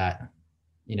acknowledge that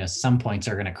some points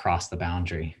are going to cross the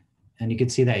boundary. And you can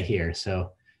see that here.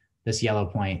 So this yellow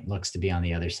point looks to be on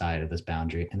the other side of this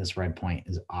boundary, and this red point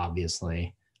is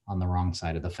obviously on the wrong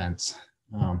side of the fence.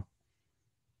 And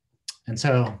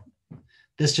so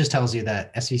this just tells you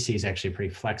that SVC is actually a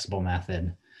pretty flexible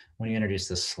method when you introduce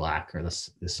the slack or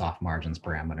the soft margins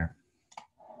parameter.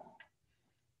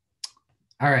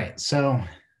 All right, so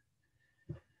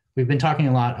we've been talking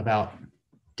a lot about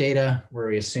data where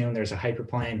we assume there's a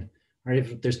hyperplane, or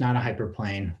if there's not a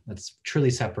hyperplane that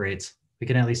truly separates, we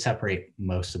can at least separate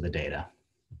most of the data.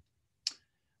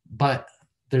 But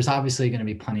there's obviously going to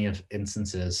be plenty of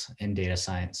instances in data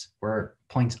science where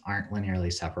points aren't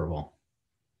linearly separable.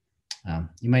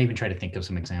 You might even try to think of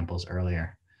some examples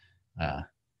earlier. I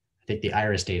think the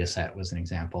iris data set was an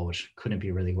example which couldn't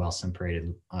be really well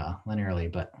separated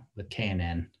linearly, but with K and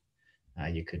N,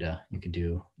 you could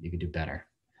do better.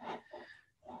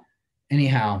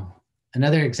 Anyhow,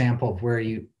 another example of where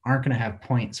you aren't going to have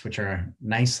points which are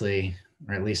nicely,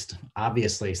 or at least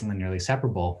obviously linearly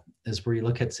separable, is where you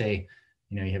look at, say,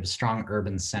 you have a strong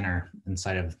urban center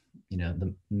inside of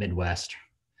the Midwest,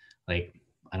 like,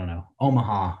 I don't know,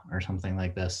 Omaha or something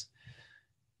like this,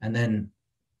 and then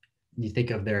you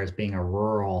think of there as being a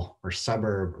rural or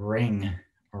suburb ring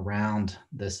around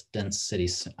this dense city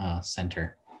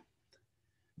center.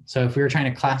 So if we were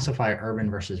trying to classify urban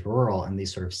versus rural in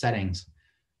these sort of settings,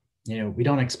 we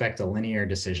don't expect a linear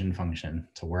decision function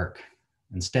to work.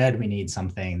 Instead, we need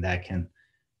something that can,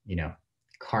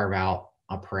 carve out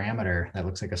a parameter that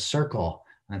looks like a circle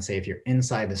and say if you're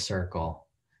inside the circle,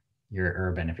 you're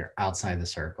urban. If you're outside the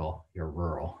circle, you're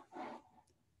rural.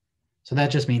 So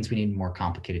that just means we need more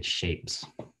complicated shapes.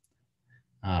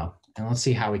 And let's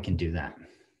see how we can do that.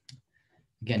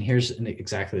 Again, here's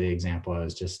exactly the example I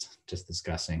was just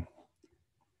discussing.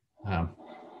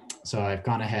 So I've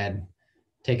gone ahead,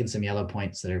 taken some yellow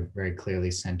points that are very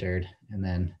clearly centered, and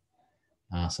then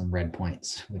some red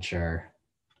points, which are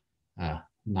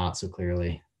not so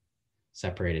clearly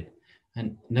separated.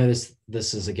 And notice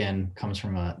this is, again, comes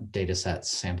from a data set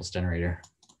samples generator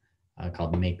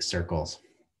called make circles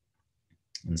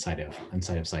inside of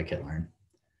scikit-learn.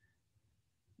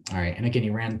 All right, and again,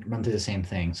 you run through the same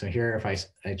thing. So here, if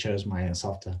I chose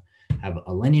myself to have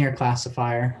a linear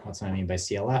classifier, that's what I mean by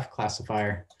CLF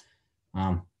classifier.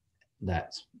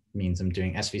 That means I'm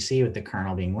doing SVC with the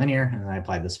kernel being linear, and then I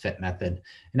apply this fit method.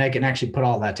 And I can actually put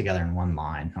all that together in one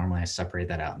line. Normally I separate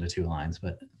that out into 2 lines,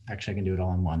 but actually I can do it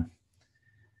all in one.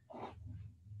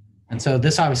 And so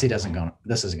this obviously isn't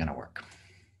gonna work.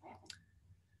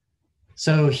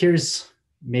 So here's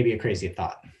maybe a crazy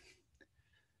thought.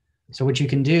 So what you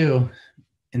can do,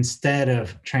 instead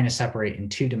of trying to separate in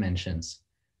 2 dimensions,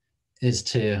 is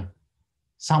to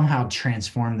somehow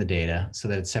transform the data so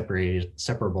that it's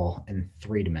separable in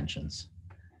 3 dimensions.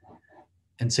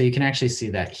 And so you can actually see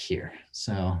that here.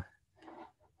 So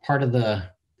part of the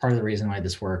reason why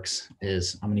this works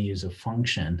is I'm going to use a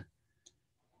function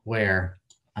where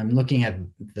I'm looking at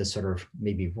the sort of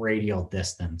maybe radial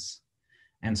distance.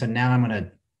 And so now I'm going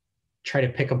to try to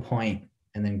pick a point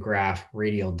and then graph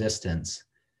radial distance.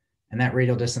 And that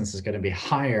radial distance is going to be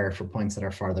higher for points that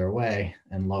are farther away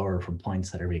and lower for points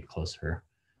that are closer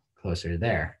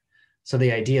there. So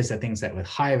the idea is that things that with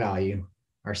high value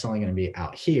are suddenly going to be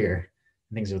out here,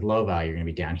 and things with low value are going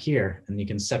to be down here, and you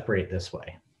can separate this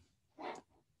way.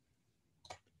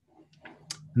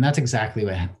 And that's exactly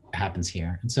what happens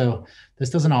here. And so this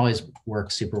doesn't always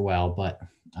work super well, but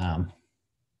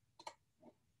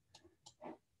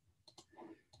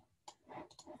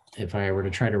if I were to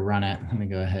try to run it, let me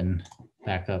go ahead and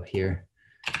back up here.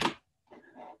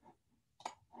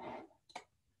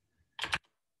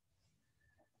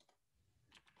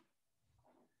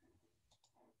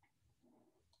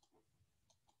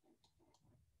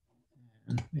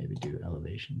 And maybe do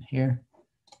elevation here.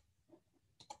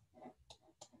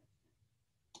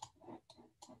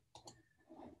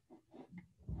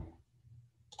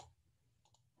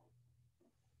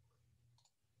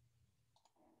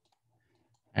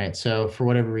 All right, so for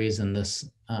whatever reason, this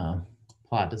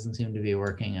plot doesn't seem to be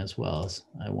working as well as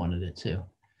I wanted it to.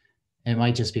 It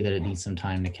might just be that it needs some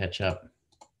time to catch up.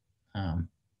 All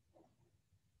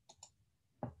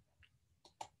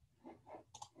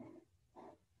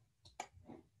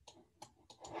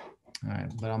right,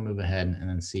 but I'll move ahead and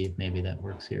then see if maybe that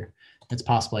works here. It's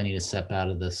possible I need to step out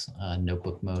of this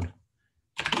notebook mode.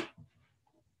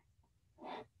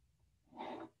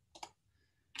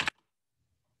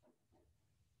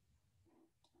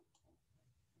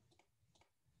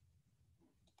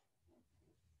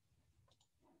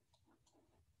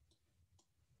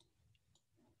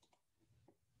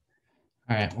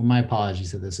 All right, well, my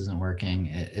apologies that this isn't working.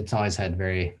 It's always had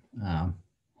very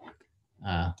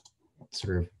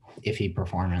sort of iffy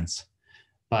performance,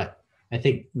 but I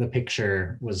think the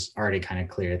picture was already kind of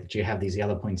clear that you have these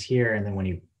yellow points here, and then when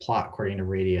you plot according to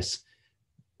radius,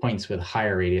 points with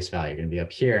higher radius value are going to be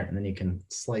up here, and then you can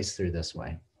slice through this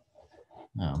way.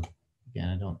 Again,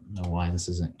 I don't know why this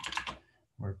isn't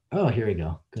work. Oh, here we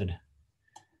go. Good.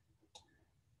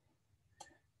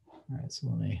 All right, so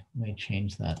let me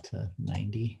change that to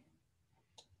 90.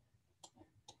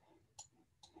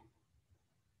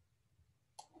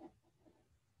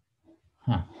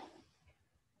 Huh.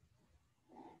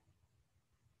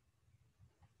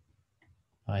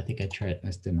 Oh, I think I tried. I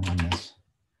just didn't run this.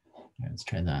 All right, let's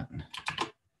try that.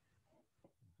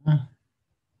 Huh.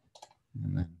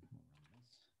 And then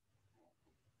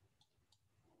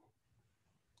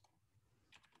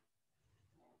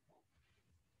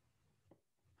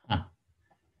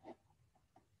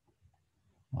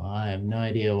well, I have no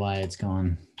idea why it's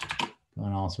going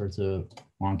all sorts of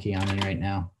wonky on me right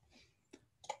now.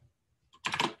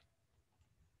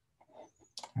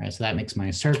 All right, so that makes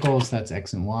my circles. That's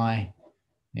X and Y.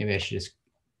 Maybe I should just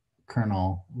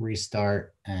kernel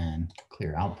restart and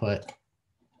clear output.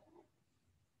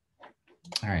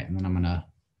 All right, and then I'm gonna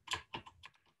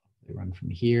run from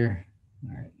here.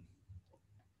 All right.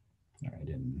 All right, I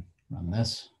didn't run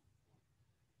this.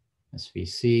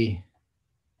 SVC.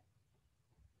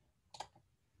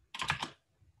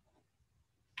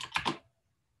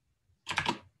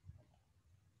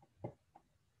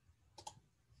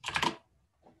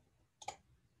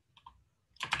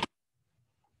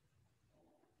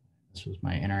 This was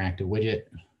my interactive widget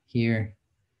here.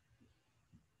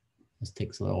 This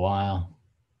takes a little while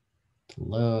to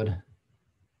load.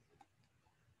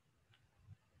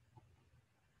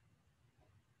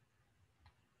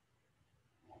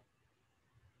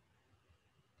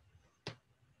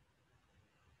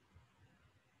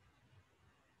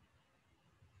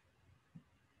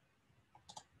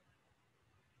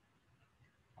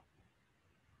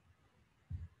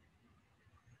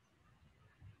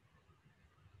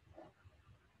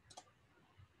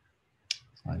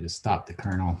 So I just stop the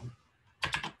kernel,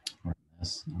 run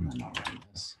this, and then I'll run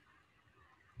this.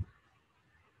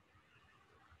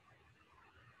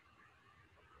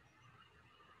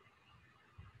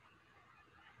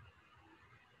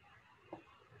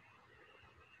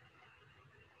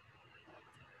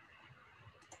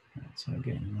 So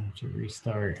again, I have to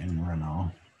restart and run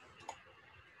all.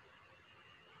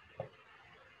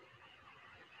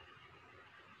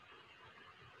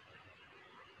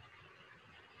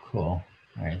 Cool.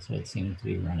 All right, so it seems to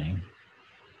be running.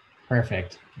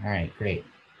 Perfect. All right, great.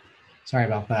 Sorry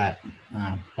about that,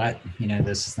 but you know,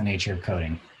 this is the nature of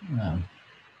coding.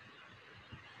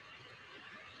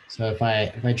 So if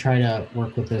I try to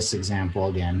work with this example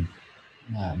again,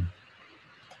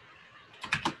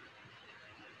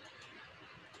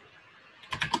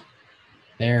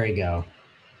 there we go.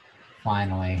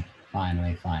 Finally.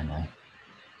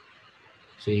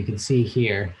 So you can see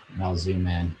here, and I'll zoom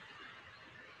in.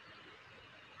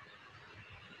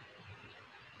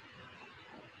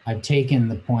 I've taken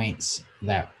the points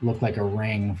that look like a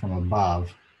ring from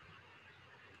above,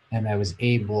 and I was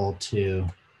able to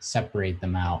separate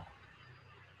them out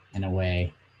in a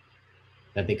way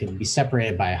that they could be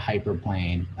separated by a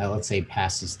hyperplane that, let's say,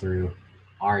 passes through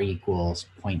r equals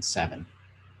 0.7.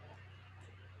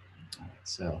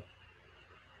 So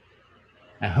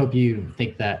I hope you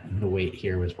think that the wait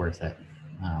here was worth it.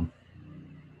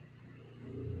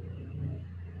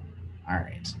 All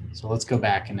right, so let's go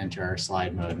back and enter our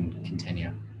slide mode and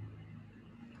continue.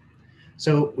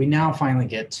 So we now finally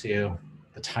get to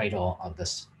the title of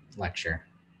this lecture,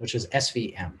 which is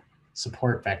SVM,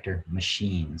 Support Vector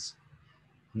Machines.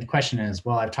 And the question is,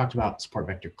 well, I've talked about support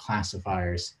vector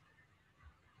classifiers,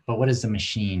 but what is the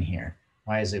machine here?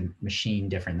 Why is a machine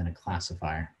different than a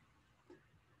classifier?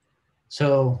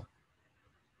 So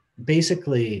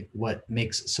basically what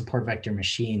makes support vector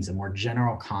machines a more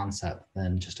general concept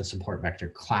than just a support vector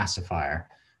classifier,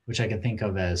 which I can think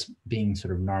of as being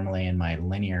sort of normally in my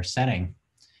linear setting,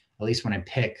 at least when I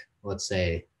pick, let's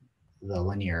say, the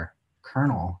linear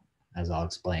kernel, as I'll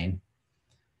explain,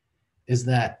 is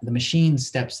that the machine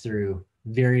steps through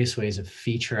various ways of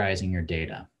featurizing your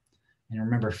data. And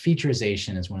remember,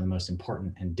 featurization is one of the most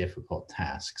important and difficult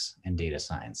tasks in data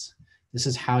science. This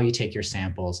is how you take your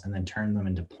samples and then turn them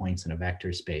into points in a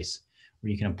vector space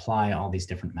where you can apply all these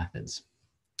different methods.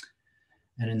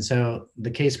 And so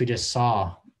the case we just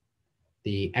saw,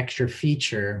 the extra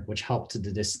feature which helped to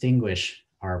distinguish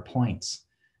our points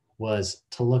was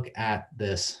to look at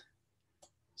this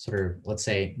sort of, let's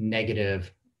say,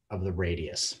 negative of the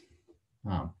radius.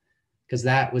 Because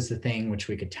that was the thing which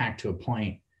we could tack to a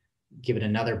point, give it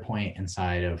another point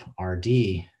inside of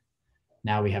RD.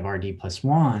 Now we have RD plus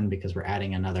 1 because we're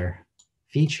adding another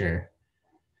feature.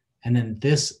 And then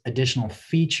this additional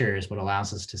feature is what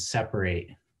allows us to separate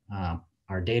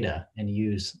our data and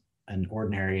use an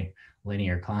ordinary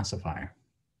linear classifier.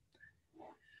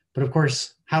 But of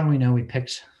course, how do we know we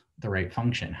picked the right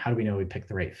function? How do we know we picked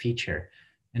the right feature?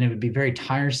 And it would be very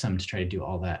tiresome to try to do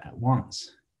all that at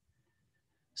once.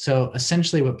 So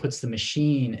essentially what puts the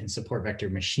machine in support vector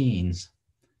machines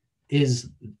is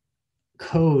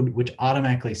code which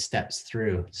automatically steps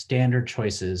through standard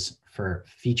choices for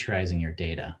featurizing your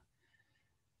data.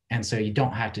 And so you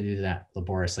don't have to do that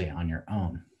laboriously on your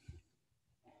own.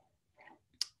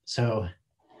 So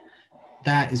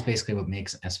that is basically what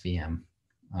makes SVM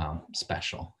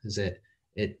special, is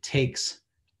it takes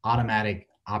automatic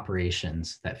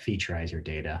operations that featurize your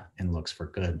data and looks for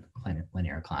good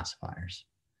linear classifiers.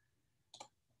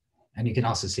 And you can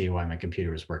also see why my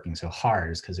computer was working so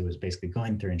hard, is because it was basically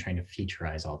going through and trying to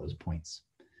featurize all those points.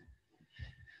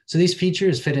 So these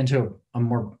features fit into a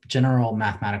more general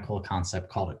mathematical concept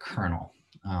called a kernel.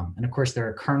 And of course, there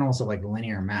are kernels of like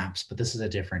linear maps, but this is a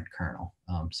different kernel.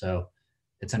 So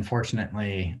it's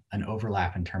unfortunately an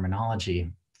overlap in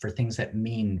terminology for things that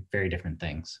mean very different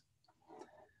things.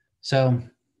 So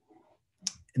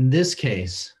in this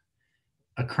case,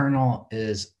 a kernel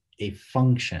is a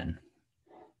function,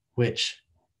 which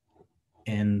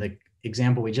in the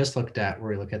example we just looked at, where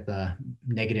we look at the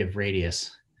negative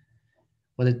radius,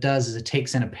 what it does is it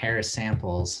takes in a pair of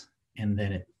samples and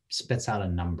then it spits out a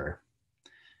number.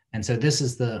 And so this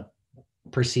is the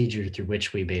procedure through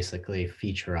which we basically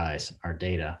featurize our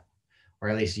data, or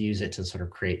at least use it to sort of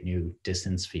create new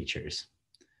distance features.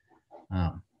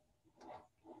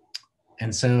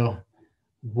 And so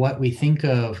what we think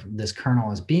of this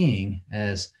kernel as being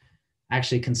is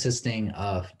actually consisting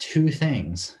of two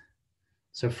things.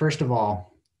 So first of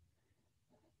all,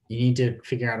 you need to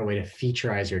figure out a way to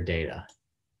featurize your data.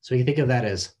 So we can think of that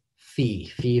as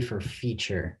phi for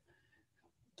feature,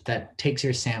 that takes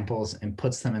your samples and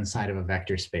puts them inside of a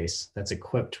vector space that's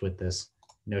equipped with this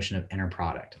notion of inner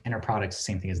product. Inner product is the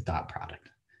same thing as dot product.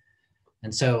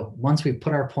 And so once we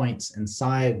put our points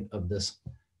inside of this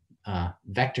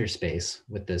vector space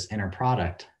with this inner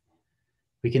product,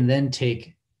 we can then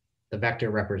take the vector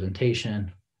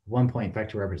representation, 1 point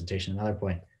vector representation, another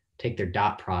point, take their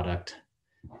dot product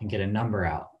and get a number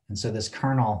out. And so this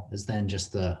kernel is then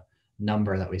just the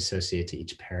number that we associate to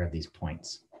each pair of these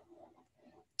points.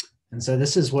 And so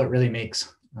this is what really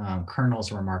makes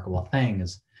kernels a remarkable thing,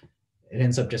 is it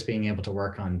ends up just being able to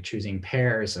work on choosing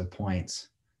pairs of points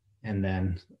and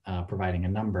then providing a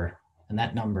number. And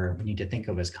that number we need to think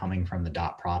of as coming from the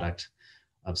dot product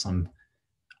of some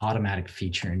automatic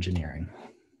feature engineering.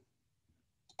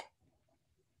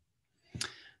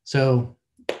 So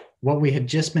what we had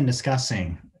just been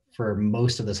discussing for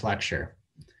most of this lecture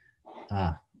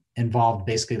involved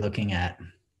basically looking at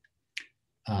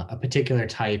a particular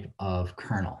type of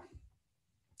kernel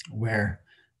where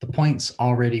the points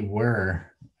already were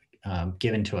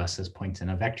given to us as points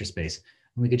in a vector space,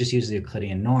 and we could just use the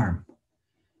Euclidean norm.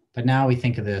 But now we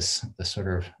think of this, the sort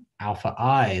of alpha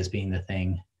I as being the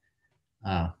thing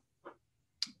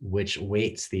which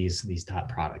weights these dot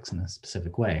products in a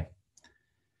specific way.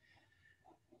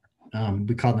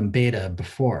 We called them beta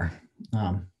before.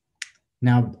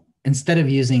 Now, instead of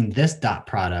using this dot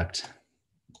product,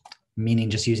 meaning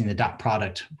just using the dot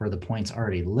product where the points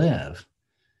already live,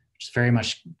 which is very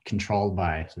much controlled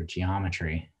by sort of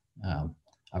geometry of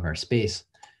our space,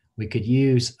 we could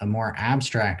use a more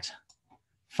abstract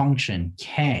function,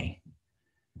 k,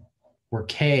 where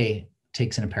k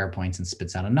takes in a pair of points and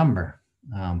spits out a number.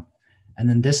 And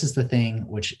then this is the thing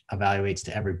which evaluates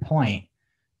to every point.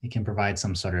 It can provide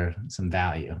some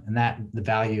value. And the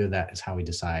value of that is how we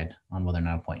decide on whether or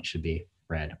not a point should be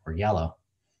red or yellow.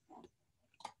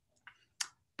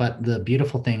 But the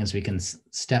beautiful thing is we can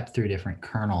step through different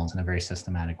kernels in a very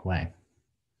systematic way.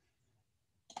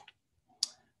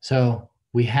 So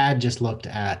we had just looked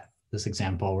at this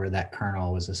example where that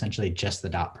kernel was essentially just the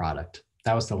dot product.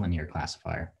 That was the linear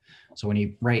classifier. So when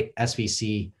you write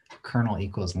SVC kernel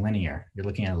equals linear, you're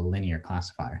looking at a linear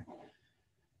classifier.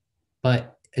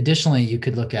 But additionally, you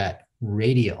could look at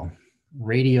radial.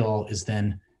 Radial is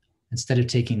then, instead of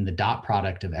taking the dot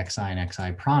product of xi and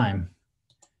xi prime,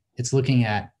 it's looking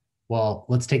at, well,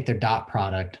 let's take their dot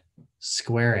product,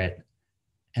 square it,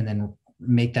 and then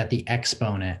make that the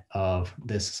exponent of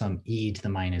this some e to the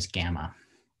minus gamma.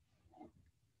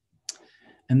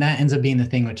 And that ends up being the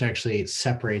thing which actually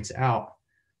separates out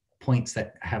points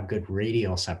that have good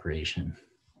radial separation.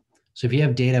 So if you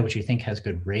have data which you think has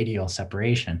good radial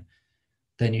separation,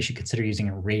 then you should consider using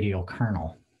a radial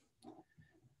kernel.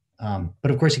 But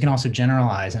of course, you can also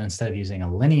generalize, and instead of using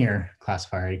a linear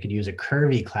classifier, you could use a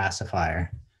curvy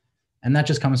classifier. And that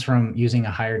just comes from using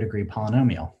a higher degree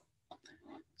polynomial.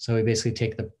 So we basically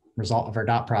take the result of our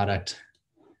dot product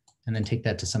and then take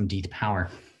that to some d to the power.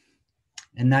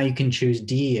 And now you can choose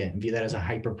d and view that as a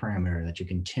hyperparameter that you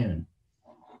can tune.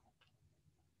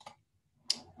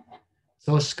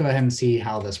 So let's just go ahead and see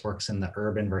how this works in the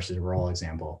urban versus rural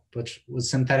example, which was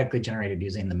synthetically generated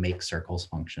using the make circles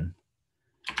function.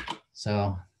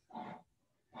 So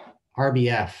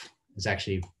RBF is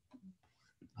actually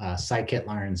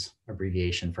scikit-learn's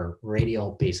abbreviation for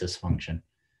radial basis function.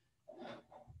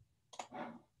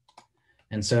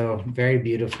 And so very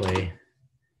beautifully,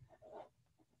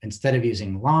 instead of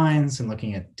using lines and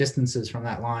looking at distances from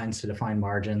that lines to define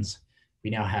margins,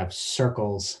 we now have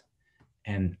circles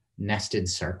and nested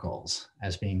circles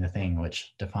as being the thing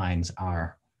which defines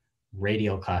our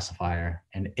radial classifier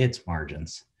and its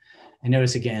margins. And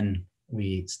notice again,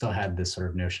 we still had this sort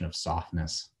of notion of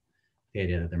softness, the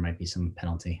idea that there might be some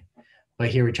penalty. But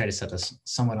here we try to set this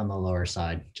somewhat on the lower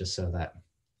side, just so that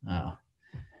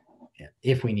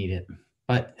if we need it,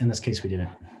 but in this case we didn't.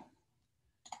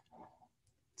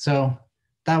 So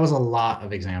that was a lot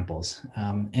of examples.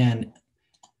 And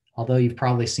although you've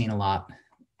probably seen a lot,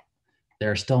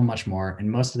 there are still much more, and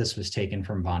most of this was taken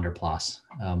from van der Plas.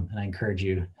 And I encourage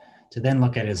you to then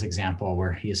look at his example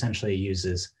where he essentially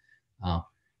uses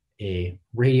a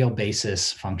radial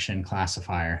basis function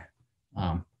classifier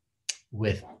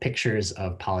with pictures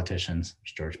of politicians,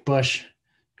 George Bush,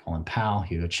 Colin Powell,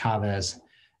 Hugo Chavez,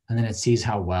 and then it sees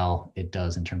how well it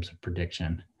does in terms of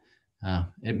prediction.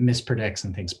 It mispredicts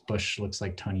and thinks Bush looks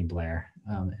like Tony Blair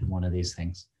in one of these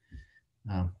things.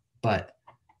 But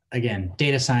again,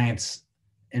 data science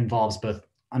involves both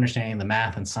understanding the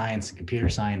math and science and computer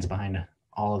science behind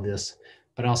all of this,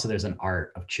 but also there's an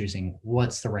art of choosing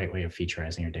what's the right way of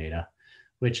featurizing your data,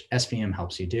 which SVM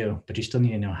helps you do, but you still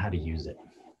need to know how to use it.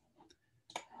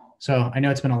 So I know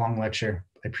it's been a long lecture.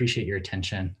 I appreciate your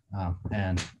attention,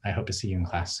 and I hope to see you in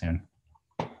class soon.